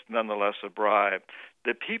 but it's nonetheless a bribe.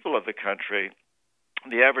 The people of the country,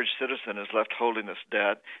 the average citizen, is left holding this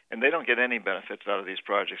debt, and they don't get any benefits out of these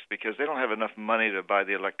projects because they don't have enough money to buy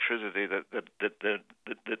the electricity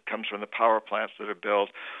that comes from the power plants that are built,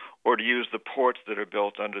 or to use the ports that are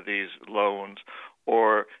built under these loans,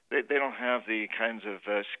 or they don't have the kinds of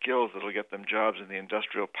skills that will get them jobs in the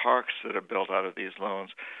industrial parks that are built out of these loans.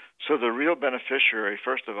 So the real beneficiary,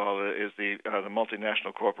 first of all, is the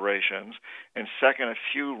multinational corporations, and second, a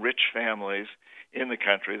few rich families in the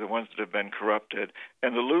country, the ones that have been corrupted,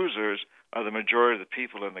 and the losers are the majority of the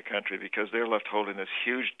people in the country, because they're left holding this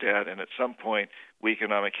huge debt, and at some point we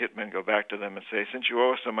economic hitmen go back to them and say, since you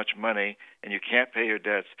owe us so much money and you can't pay your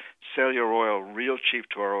debts, sell your oil real cheap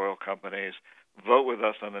to our oil companies, vote with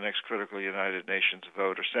us on the next critical United Nations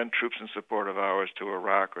vote, or send troops in support of ours to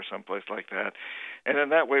Iraq or someplace like that. And in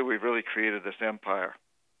that way we've really created this empire.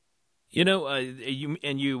 You know,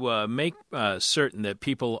 you make certain that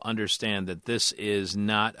people understand that this is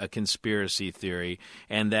not a conspiracy theory,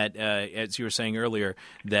 and that, as you were saying earlier,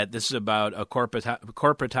 that this is about a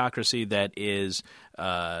corporatocracy that is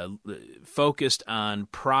focused on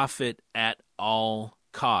profit at all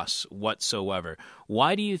costs whatsoever.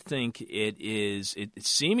 Why do you think it is,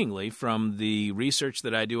 seemingly from the research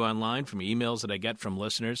that I do online, from emails that I get from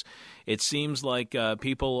listeners, it seems like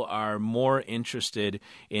people are more interested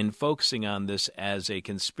in focusing on this as a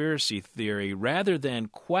conspiracy theory rather than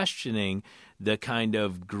questioning the kind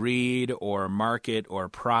of greed or market or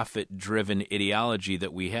profit-driven ideology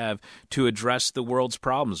that we have to address the world's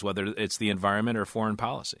problems, whether it's the environment or foreign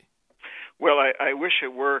policy? Well, I wish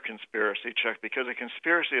it were a conspiracy, Chuck, because a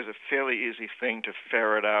conspiracy is a fairly easy thing to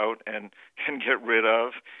ferret out and get rid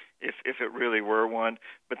of if it really were one.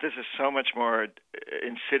 But this is so much more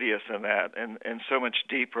insidious than that and so much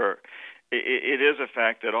deeper. It is a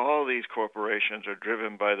fact that all these corporations are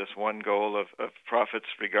driven by this one goal of profits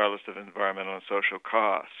regardless of environmental and social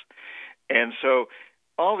costs. And so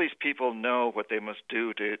all these people know what they must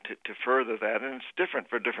do to further that, and it's different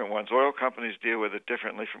for different ones. Oil companies deal with it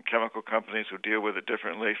differently from chemical companies who deal with it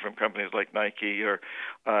differently from companies like Nike or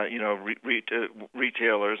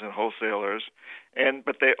retailers and wholesalers.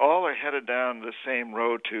 But they all are headed down the same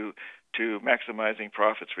road to maximizing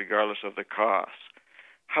profits regardless of the costs.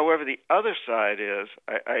 However, the other side is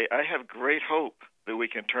I have great hope that we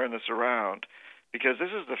can turn this around, because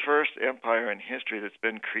this is the first empire in history that's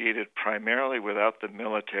been created primarily without the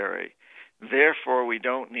military. Therefore, we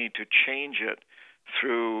don't need to change it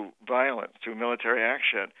through violence, through military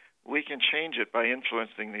action. We can change it by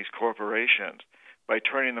influencing these corporations, by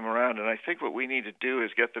turning them around. And I think what we need to do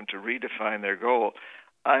is get them to redefine their goal.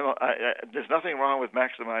 There's nothing wrong with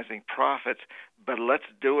maximizing profits, but let's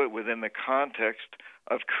do it within the context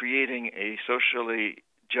of creating a socially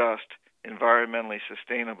just, environmentally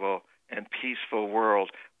sustainable, and peaceful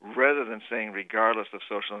world, rather than saying regardless of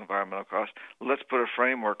social and environmental costs. Let's put a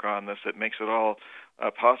framework on this that makes it all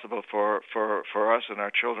possible for us and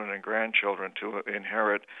our children and grandchildren to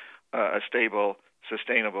inherit a stable,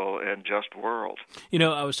 sustainable, and just world. You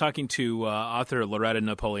know, I was talking to author Loretta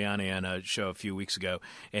Napoleoni on a show a few weeks ago,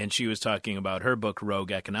 and she was talking about her book,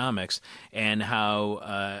 Rogue Economics, and how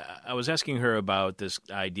I was asking her about this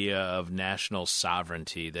idea of national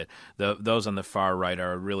sovereignty, that those on the far right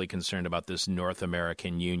are really concerned about this North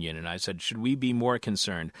American Union. And I said, should we be more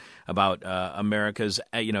concerned about America's,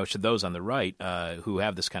 should those on the right who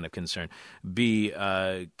have this kind of concern be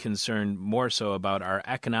concerned more so about our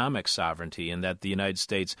economic sovereignty, and that the United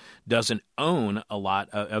States doesn't own a lot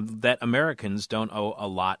that Americans don't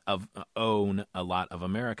own a lot of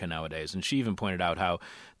America nowadays. And she even pointed out how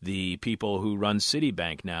the people who run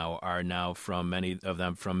Citibank now are many of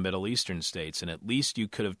them from Middle Eastern states. And at least you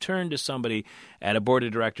could have turned to somebody at a board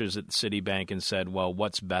of directors at Citibank and said, well,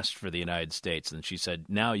 what's best for the United States? And she said,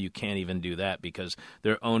 now you can't even do that because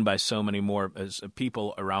they're owned by so many more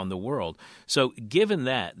people around the world. So given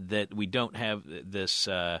that we don't have this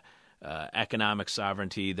economic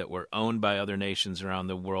sovereignty, that we're owned by other nations around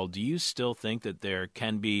the world, do you still think that there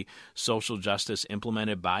can be social justice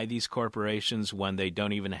implemented by these corporations when they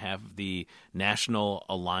don't even have the national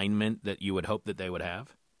alignment that you would hope that they would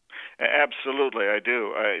have? Absolutely, I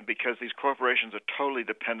do, because these corporations are totally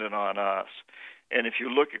dependent on us. And if you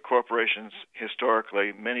look at corporations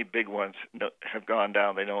historically, many big ones have gone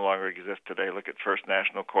down. They no longer exist today. Look at First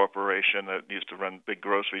National Corporation that used to run big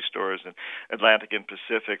grocery stores in Atlantic and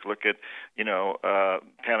Pacific. Look at,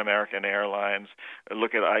 Pan American Airlines.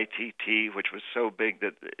 Look at ITT, which was so big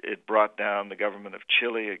that it brought down the government of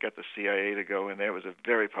Chile. It got the CIA to go in there. It was a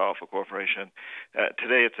very powerful corporation.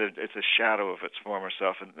 Today it's a shadow of its former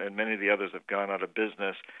self, and many of the others have gone out of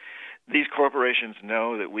business. These corporations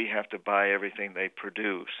know that we have to buy everything they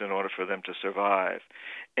produce in order for them to survive.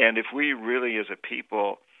 And if we really as a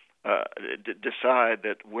people decide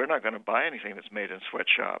that we're not going to buy anything that's made in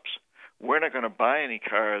sweatshops, we're not going to buy any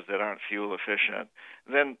cars that aren't fuel efficient,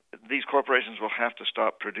 then these corporations will have to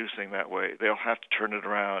stop producing that way. They'll have to turn it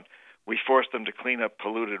around. We force them to clean up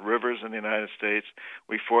polluted rivers in the United States.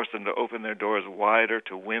 We force them to open their doors wider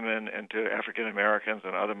to women and to African Americans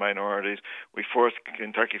and other minorities. We force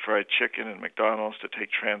Kentucky Fried Chicken and McDonald's to take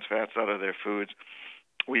trans fats out of their foods.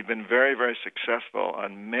 We've been very, very successful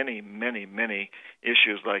on many, many, many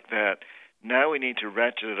issues like that. Now we need to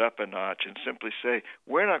ratchet it up a notch and simply say,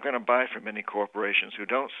 we're not going to buy from any corporations who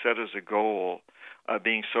don't set as a goal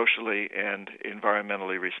being socially and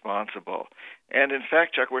environmentally responsible. And in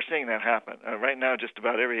fact, Chuck, we're seeing that happen. Right now, just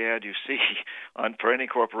about every ad you see for any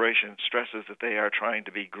corporation stresses that they are trying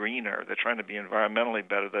to be greener. They're trying to be environmentally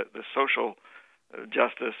better. The social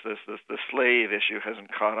justice, the slave issue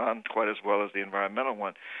hasn't caught on quite as well as the environmental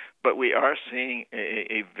one. But we are seeing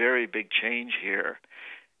a very big change here.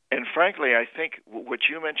 And frankly, I think what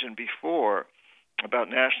you mentioned before about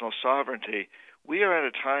national sovereignty, we are at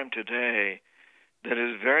a time today that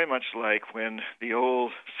is very much like when the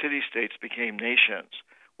old city-states became nations.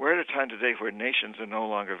 We're at a time today where nations are no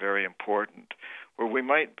longer very important, where we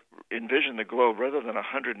might envision the globe rather than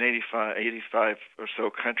 85 or so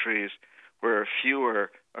countries where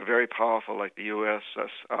fewer are very powerful like the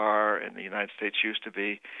USSR and the United States used to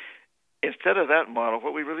be. Instead of that model,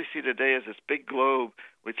 what we really see today is this big globe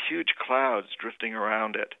with huge clouds drifting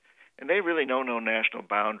around it. And they really know no national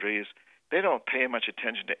boundaries. They don't pay much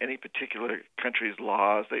attention to any particular country's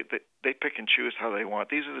laws. They pick and choose how they want.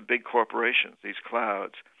 These are the big corporations, these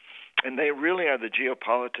clouds. And they really are the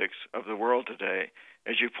geopolitics of the world today.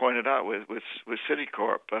 As you pointed out with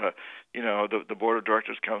Citicorp, the board of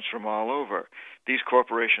directors comes from all over. These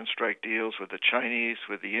corporations strike deals with the Chinese,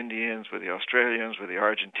 with the Indians, with the Australians, with the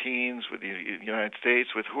Argentines, with the United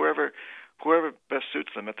States, with whoever best suits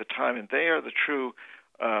them at the time. And they are the true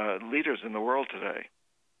leaders in the world today.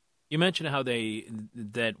 You mentioned how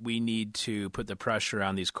that we need to put the pressure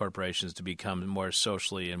on these corporations to become more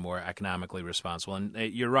socially and more economically responsible. And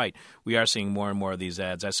you're right. We are seeing more and more of these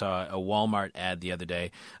ads. I saw a Walmart ad the other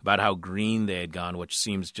day about how green they had gone, which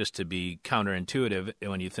seems just to be counterintuitive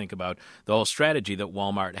when you think about the whole strategy that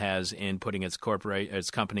Walmart has in putting its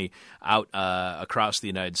company out across the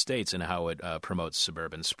United States and how it promotes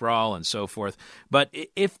suburban sprawl and so forth. But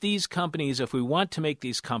if we want to make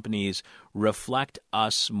these companies reflect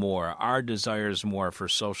us more, our desires more for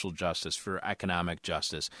social justice, for economic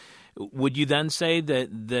justice, would you then say that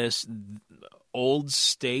this old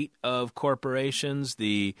state of corporations,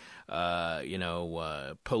 the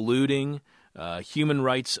polluting, human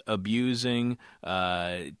rights abusing,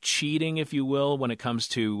 cheating, if you will, when it comes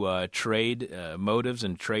to trade motives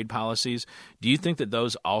and trade policies, do you think that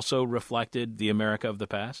those also reflected the America of the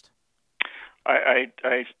past? I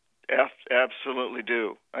absolutely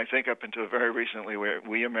do. I think up until very recently,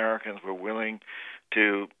 we Americans were willing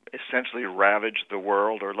to essentially ravage the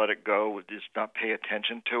world or let it go, just not pay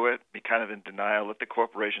attention to it, be kind of in denial, let the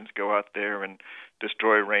corporations go out there and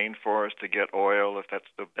destroy rainforests to get oil if that's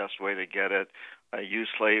the best way to get it, use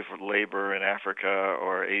slave labor in Africa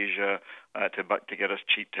or Asia to get us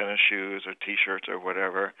cheap tennis shoes or T-shirts or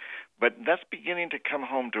whatever. But that's beginning to come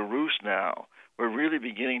home to roost now. We're really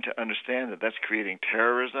beginning to understand that that's creating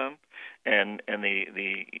terrorism and the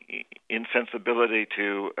insensibility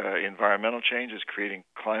to environmental change is creating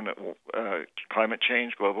climate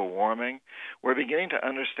change, global warming. We're beginning to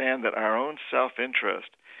understand that our own self-interest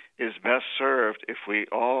is best served if we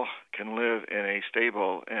all can live in a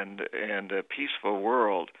stable and a peaceful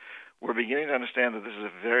world. We're beginning to understand that this is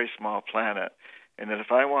a very small planet, and that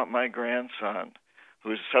if I want my grandson,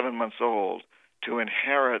 who's 7 months old, to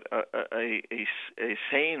inherit a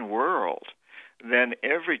sane world, then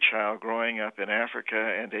every child growing up in Africa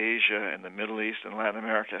and Asia and the Middle East and Latin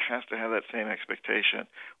America has to have that same expectation.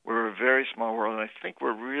 We're a very small world, and I think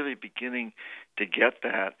we're really beginning to get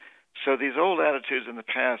that. So these old attitudes in the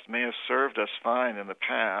past may have served us fine in the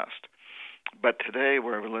past, but today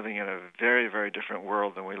we're living in a very, very different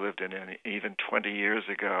world than we lived in even 20 years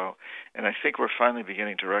ago. And I think we're finally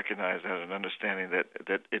beginning to recognize that and understanding that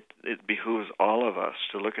it behooves all of us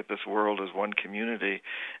to look at this world as one community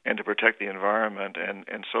and to protect the environment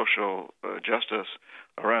and social justice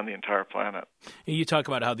around the entire planet. You talk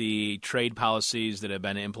about how the trade policies that have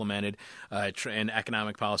been implemented and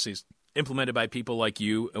economic policies implemented by people like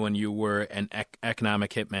you when you were an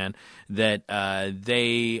economic hitman, that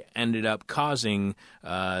they ended up causing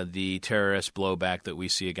the terrorist blowback that we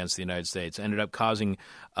see against the United States, ended up causing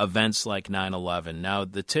events like 9/11. Now,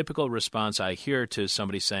 the typical response I hear to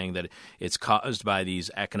somebody saying that it's caused by these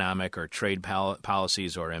economic or trade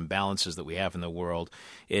policies or imbalances that we have in the world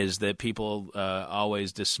is that people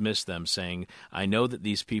always dismiss them, saying, I know that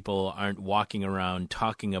these people aren't walking around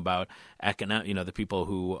talking about the people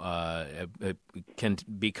who can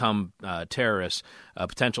become terrorists,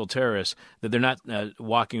 potential terrorists, that they're not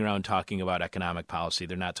walking around talking about economic policy.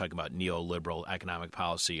 They're not talking about neoliberal economic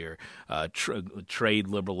policy or trade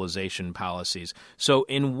liberalization policies. So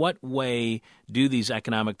in what way do these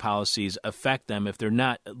economic policies affect them if they're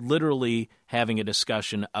not literally having a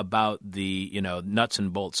discussion about the nuts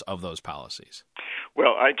and bolts of those policies?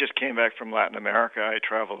 Well, I just came back from Latin America. I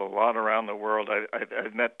traveled a lot around the world.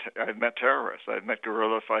 I've met terrorists. I've met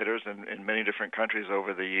guerrilla fighters in many different countries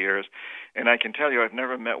over the years, and I can tell you I've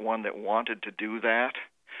never met one that wanted to do that.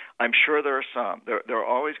 I'm sure there are some. There are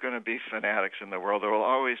always going to be fanatics in the world. There will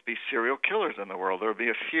always be serial killers in the world. There will be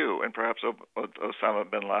a few, and perhaps Osama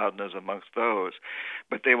bin Laden is amongst those.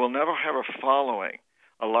 But they will never have a following,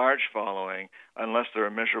 a large following, unless they're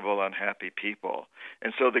miserable, unhappy people.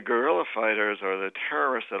 And so the guerrilla fighters or the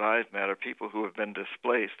terrorists that I've met are people who have been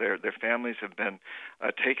displaced. Their families have been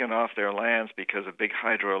taken off their lands because of big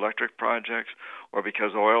hydroelectric projects, or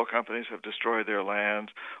because oil companies have destroyed their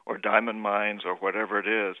lands, or diamond mines, or whatever it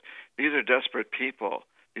is. These are desperate people.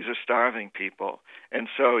 These are starving people. And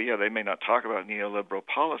so, yeah, they may not talk about neoliberal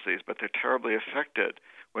policies, but they're terribly affected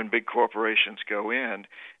when big corporations go in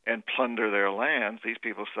and plunder their lands. These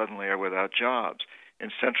people suddenly are without jobs. In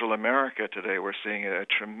Central America today, we're seeing a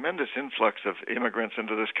tremendous influx of immigrants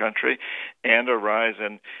into this country and a rise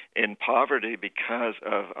in poverty because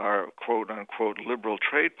of our quote-unquote liberal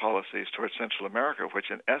trade policies towards Central America, which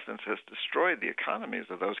in essence has destroyed the economies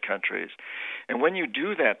of those countries. And when you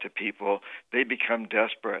do that to people, they become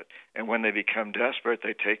desperate. And when they become desperate,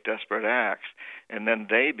 they take desperate acts. And then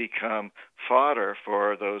they become fodder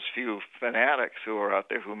for those few fanatics who are out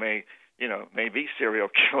there who may be serial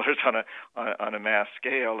killers on a mass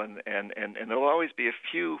scale, and there'll always be a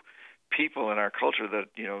few people in our culture that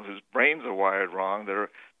whose brains are wired wrong,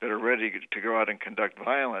 that are ready to go out and conduct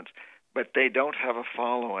violence, but they don't have a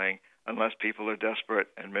following unless people are desperate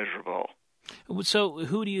and miserable. So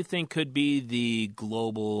who do you think could be the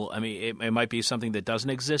global, I mean, it might be something that doesn't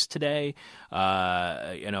exist today,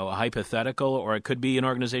 a hypothetical, or it could be an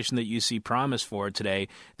organization that you see promise for today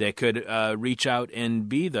that could reach out and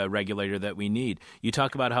be the regulator that we need. You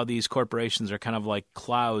talk about how these corporations are kind of like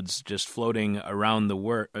clouds just floating around the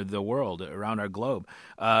world, around our globe.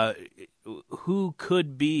 Who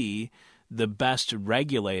could be the best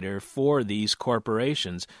regulator for these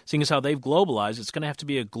corporations? Seeing as how they've globalized, it's going to have to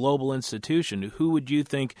be a global institution. Who would you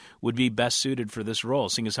think would be best suited for this role,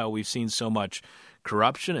 seeing as how we've seen so much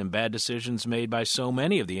corruption and bad decisions made by so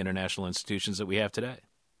many of the international institutions that we have today?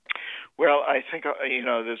 Well, I think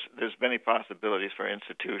there's many possibilities for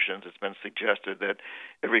institutions. It's been suggested that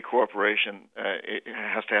every corporation it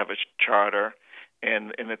has to have a charter,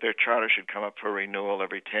 and that their charter should come up for renewal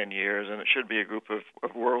every 10 years, and it should be a group of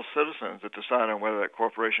world citizens that decide on whether that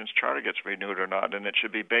corporation's charter gets renewed or not, and it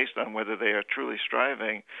should be based on whether they are truly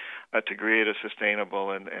striving to create a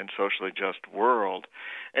sustainable and socially just world.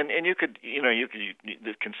 And you could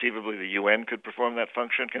conceivably the UN could perform that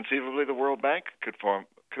function. Conceivably the World Bank could perform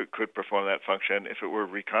that function if it were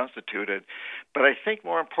reconstituted. But I think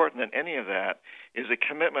more important than any of that is a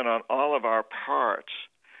commitment on all of our parts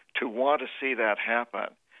to want to see that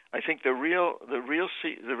happen. I think the real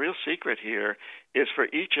secret here is for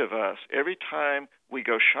each of us, every time we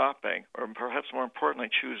go shopping, or perhaps more importantly,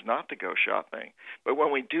 choose not to go shopping, but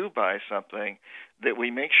when we do buy something, that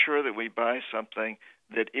we make sure that we buy something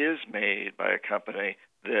that is made by a company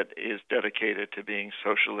that is dedicated to being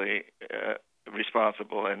socially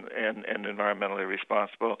responsible and environmentally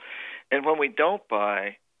responsible. And when we don't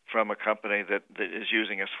buy from a company that is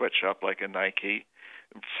using a sweatshop like a Nike,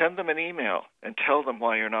 send them an email and tell them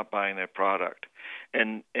why you're not buying their product.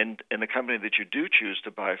 And the company that you do choose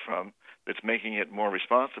to buy from that's making it more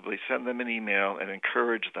responsibly, send them an email and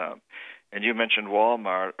encourage them. And you mentioned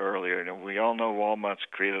Walmart earlier. We all know Walmart's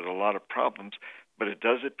created a lot of problems, but it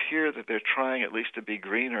does appear that they're trying at least to be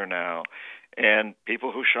greener now. And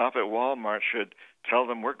people who shop at Walmart should tell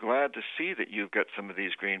them, we're glad to see that you've got some of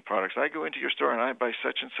these green products. I go into your store and I buy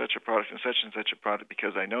such and such a product and such a product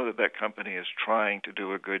because I know that company is trying to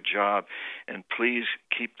do a good job, and please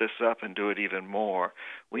keep this up and do it even more.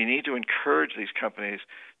 We need to encourage these companies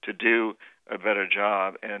to do a better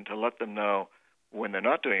job and to let them know when they're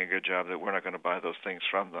not doing a good job that we're not going to buy those things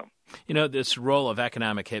from them. This role of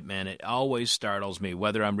economic hitman, it always startles me,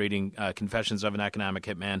 whether I'm reading Confessions of an Economic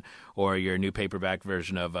Hitman or your new paperback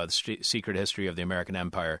version of The Secret History of the American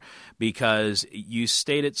Empire, because you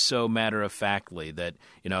state it so matter-of-factly that,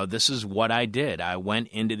 this is what I did. I went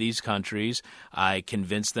into these countries. I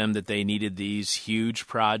convinced them that they needed these huge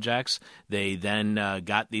projects. They then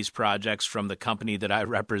got these projects from the company that I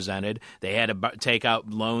represented. They had to take out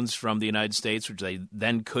loans from the United States, which they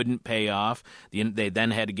then couldn't pay off. They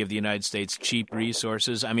then had to give the United States cheap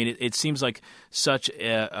resources. I mean, it seems like such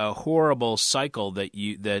a horrible cycle that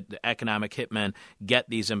the economic hitmen get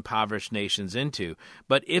these impoverished nations into.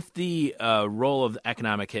 But if the role of the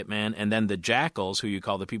economic hitman and then the jackals, who you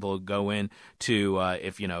call the people who go in to,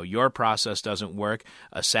 if your process doesn't work,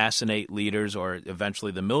 assassinate leaders, or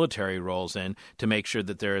eventually the military rolls in to make sure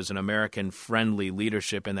that there is an American-friendly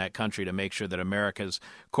leadership in that country, to make sure that America's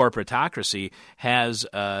corporatocracy has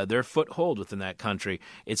their foothold within that country.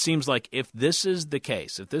 It seems like if this is the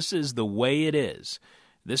case, if this is the way it is,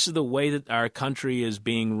 this is the way that our country is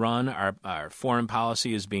being run. Our foreign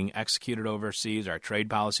policy is being executed overseas. Our trade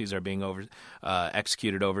policies are being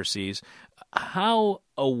executed overseas. How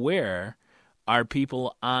aware are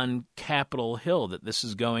people on Capitol Hill that this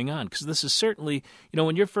is going on? Because this is certainly,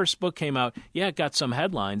 when your first book came out, it got some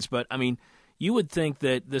headlines, but I mean, you would think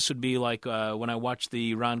that this would be like when I watched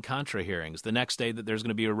the Iran-Contra hearings, the next day that there's going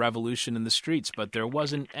to be a revolution in the streets, but there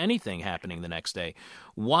wasn't anything happening the next day.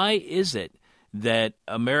 Why is it that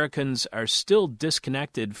Americans are still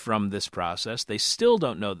disconnected from this process? They still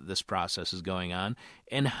don't know that this process is going on.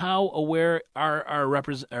 And how aware are our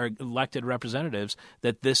elected representatives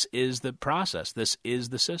that this is the process, this is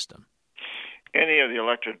the system? Any of the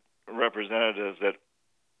elected representatives that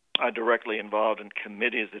are directly involved in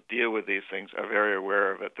committees that deal with these things are very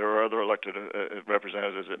aware of it. There are other elected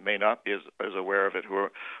representatives that may not be as aware of it, who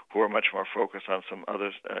are much more focused on some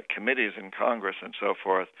other committees in Congress and so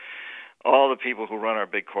forth. All the people who run our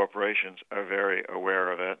big corporations are very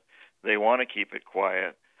aware of it. They want to keep it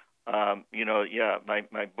quiet.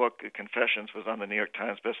 My book, Confessions, was on the New York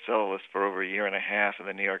Times bestseller list for over a year and a half, and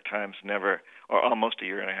the New York Times almost a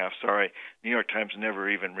year and a half, New York Times never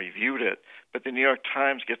even reviewed it. But the New York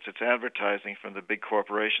Times gets its advertising from the big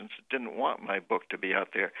corporations that didn't want my book to be out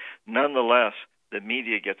there. Nonetheless, the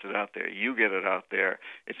media gets it out there. You get it out there.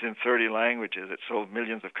 It's in 30 languages. It sold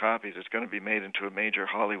millions of copies. It's going to be made into a major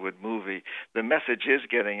Hollywood movie. The message is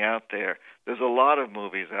getting out there. There's a lot of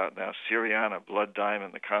movies out now, Syriana, Blood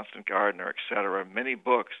Diamond, The Constant Gardener, etc., many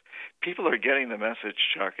books. People are getting the message,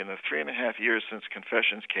 Chuck. In the 3.5 years since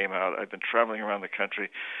Confessions came out, I've been traveling around the country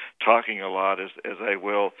talking a lot, as I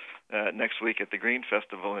will next week at the Green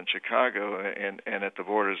Festival in Chicago and at the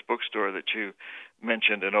Borders bookstore that you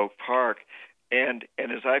mentioned in Oak Park. And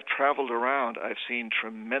as I've traveled around, I've seen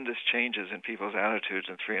tremendous changes in people's attitudes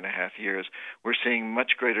in 3.5 years. We're seeing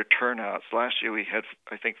much greater turnouts. Last year we had,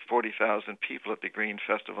 I think, 40,000 people at the Green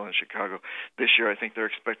Festival in Chicago. This year I think they're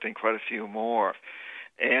expecting quite a few more.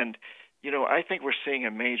 And, I think we're seeing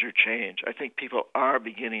a major change. I think people are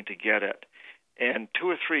beginning to get it. And 2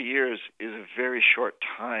 or 3 years is a very short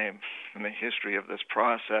time in the history of this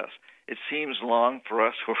process. It seems long for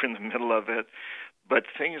us who are in the middle of it, but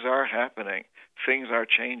things are happening. Things are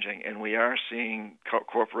changing, and we are seeing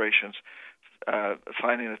corporations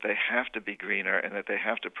finding that they have to be greener and that they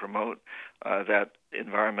have to promote that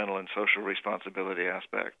environmental and social responsibility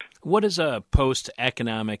aspect. What does a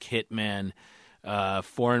post-economic hitman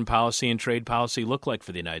foreign policy and trade policy look like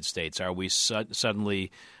for the United States? Are we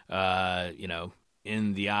suddenly,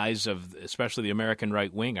 in the eyes of especially the American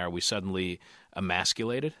right wing, are we suddenly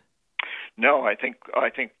emasculated? No, I think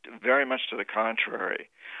very much to the contrary.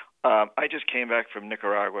 I just came back from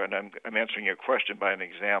Nicaragua, and I'm answering your question by an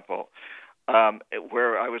example,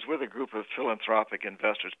 where I was with a group of philanthropic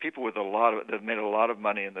investors, people with that made a lot of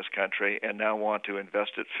money in this country and now want to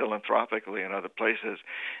invest it philanthropically in other places.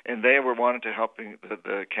 And they were wanting to help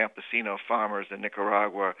the campesino farmers in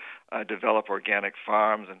Nicaragua develop organic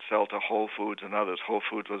farms and sell to Whole Foods and others. Whole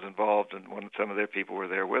Foods was involved, and some of their people were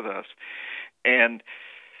there with us. And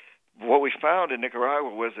what we found in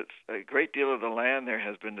Nicaragua was that a great deal of the land there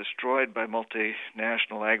has been destroyed by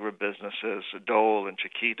multinational agribusinesses, Dole and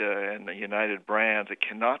Chiquita and the United Brands. It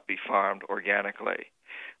cannot be farmed organically,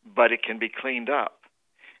 but it can be cleaned up.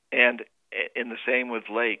 And in the same with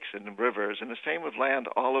lakes and rivers, and the same with land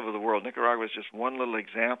all over the world. Nicaragua is just one little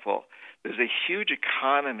example. There's a huge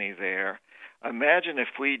economy there. Imagine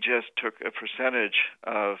if we just took a percentage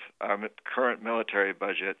of our current military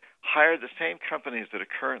budget, hired the same companies that are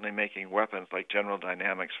currently making weapons, like General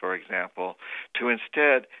Dynamics, for example, to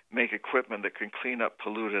instead make equipment that can clean up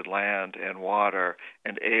polluted land and water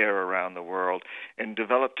and air around the world, and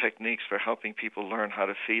develop techniques for helping people learn how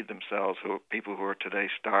to feed themselves, people who are today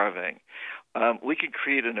starving. We could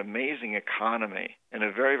create an amazing economy, and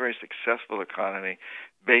a very, very successful economy,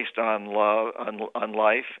 based on love, on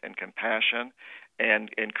life and compassion,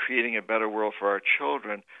 and creating a better world for our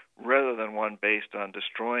children, rather than one based on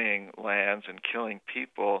destroying lands and killing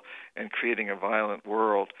people and creating a violent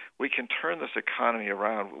world. We can turn this economy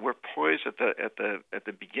around. We're poised at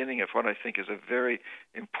the beginning of what I think is a very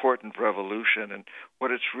important revolution, and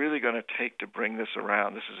what it's really going to take to bring this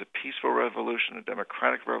around. This is a peaceful revolution, a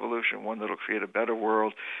democratic revolution, one that will create a better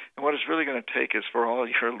world. And what it's really going to take is for all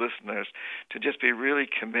your listeners to just be really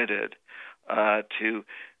committed to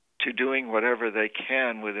doing whatever they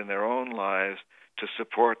can within their own lives to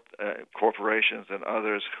support corporations and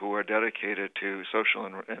others who are dedicated to social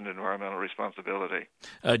and environmental responsibility.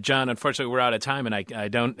 John, unfortunately, we're out of time, and I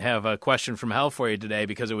don't have a question from hell for you today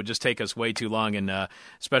because it would just take us way too long, and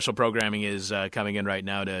special programming is coming in right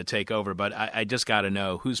now to take over. But I just got to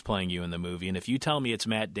know who's playing you in the movie, and if you tell me it's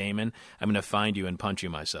Matt Damon, I'm going to find you and punch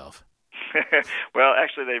you myself. Well,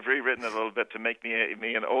 actually, they've rewritten it a little bit to make me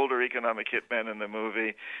an older economic hitman in the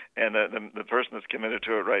movie, and the person that's committed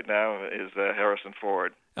to it right now is Harrison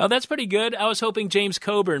Ford. Oh, that's pretty good. I was hoping James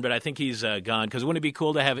Coburn, but I think he's gone, because wouldn't it be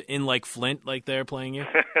cool to have In Like Flint like they're playing you?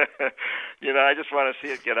 I just want to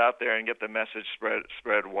see it get out there and get the message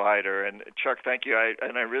spread wider. And Chuck, thank you.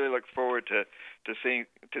 I really look forward to seeing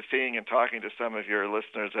and talking to some of your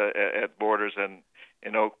listeners at Borders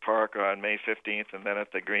in Oak Park on May 15th, and then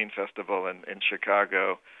at the Green Festival in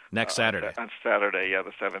Chicago. Next Saturday. On Saturday,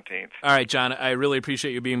 the 17th. All right, John, I really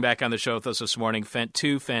appreciate you being back on the show with us this morning.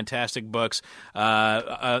 Two fantastic books.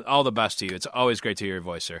 All the best to you. It's always great to hear your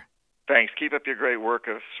voice, sir. Thanks. Keep up your great work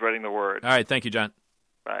of spreading the word. All right, thank you, John.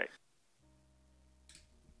 Bye.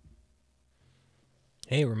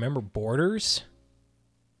 Hey, remember Borders?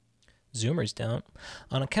 Zoomers don't.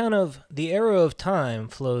 On account of the arrow of time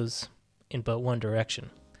flows in but one direction.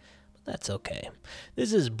 But that's okay.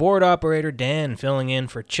 This is board operator Dan filling in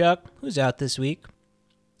for Chuck, who's out this week.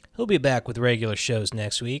 He'll be back with regular shows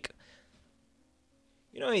next week.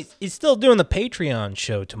 He's still doing the Patreon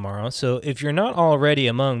show tomorrow, so if you're not already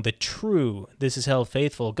among the true This Is Hell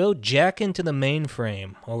faithful, go jack into the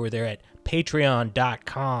mainframe over there at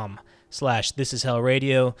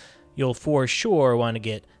patreon.com/thisishellradio. You'll for sure want to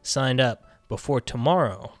get signed up before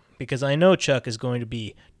tomorrow, because I know Chuck is going to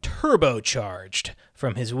be turbocharged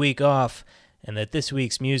from his week off, and that this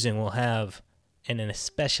week's musing will have an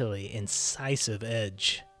especially incisive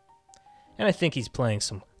edge. And I think he's playing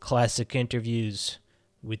some classic interviews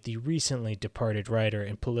with the recently departed writer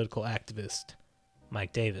and political activist,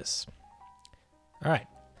 Mike Davis. All right,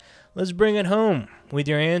 let's bring it home with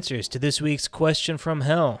your answers to this week's Question from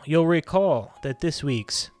Hell. You'll recall that this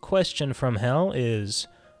week's Question from Hell is,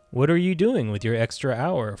 what are you doing with your extra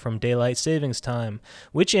hour from daylight savings time,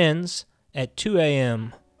 which ends at 2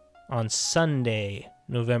 a.m. on Sunday,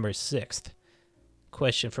 November 6th?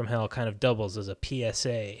 Question from Hell kind of doubles as a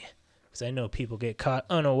PSA, because I know people get caught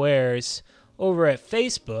unawares. Over at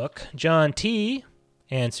Facebook, John T.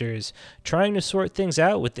 answers, trying to sort things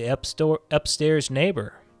out with the upstairs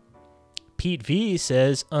neighbor. Pete V.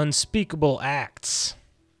 says, unspeakable acts.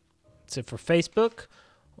 That's it for Facebook.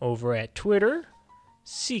 Over at Twitter,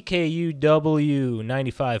 CKUW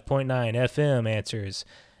 95.9 FM answers,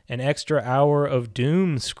 an extra hour of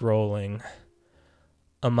doom scrolling.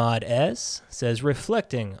 Ahmad S. says,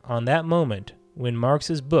 reflecting on that moment when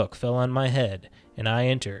Marx's book fell on my head and I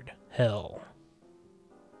entered hell.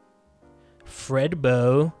 Fred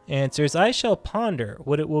Bow answers, I shall ponder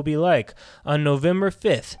what it will be like on November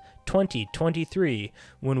 5th, 2023,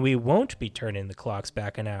 when we won't be turning the clocks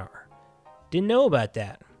back an hour. Didn't know about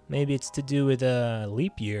that. Maybe it's to do with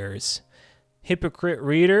leap years. Hypocrite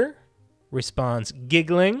Reader responds,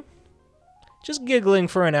 giggling. Just giggling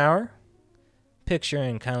for an hour.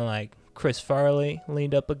 Picturing kind of like Chris Farley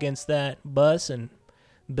leaned up against that bus and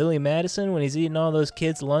Billy Madison when he's eating all those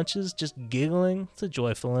kids' lunches, just giggling. It's a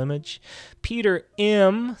joyful image. Peter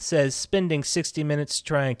M. says, spending 60 minutes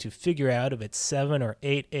trying to figure out if it's 7 or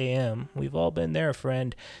 8 a.m. We've all been there,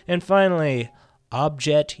 friend. And finally,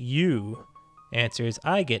 Objet U answers,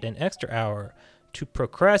 I get an extra hour to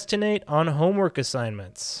procrastinate on homework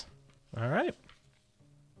assignments. All right.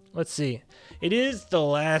 Let's see. It is the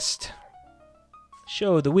last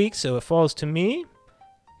show of the week, so it falls to me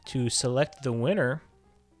to select the winner.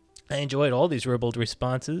 I enjoyed all these ribald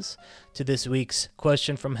responses to this week's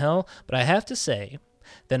Question from Hell, but I have to say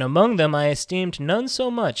that among them I esteemed none so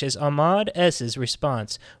much as Ahmad S.'s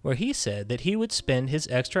response, where he said that he would spend his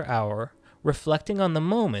extra hour reflecting on the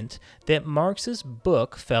moment that Marx's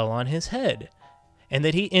book fell on his head, and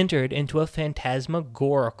that he entered into a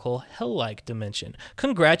phantasmagorical hell-like dimension.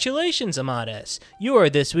 Congratulations, Ahmad S. You are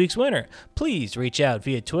this week's winner. Please reach out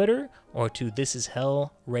via Twitter or to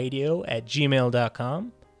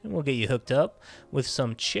thisishellradio@gmail.com, and we'll get you hooked up with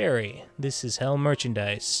some cherry This Is Hell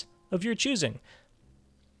merchandise of your choosing.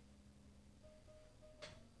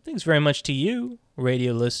 Thanks very much to you,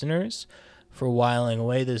 radio listeners, for whiling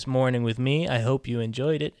away this morning with me. I hope you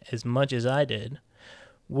enjoyed it as much as I did.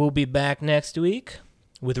 We'll be back next week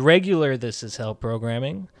with regular This Is Hell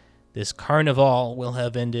programming. This carnival will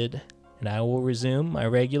have ended, and I will resume my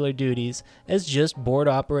regular duties as just board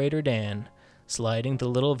operator Dan, sliding the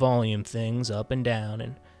little volume things up and down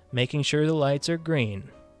and making sure the lights are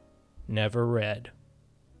green, never red.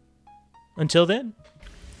 Until then.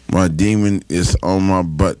 My demon is on my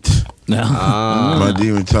butt. My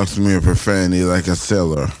demon talks to me in profanity like a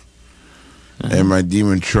sailor. And my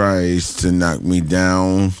demon tries to knock me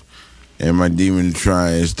down. And my demon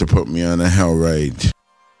tries to put me on a hell ride.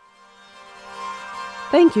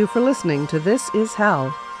 Thank you for listening to This Is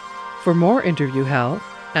Hell. For more Interview Hell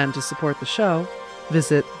and to support the show,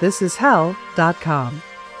 visit thisishell.com.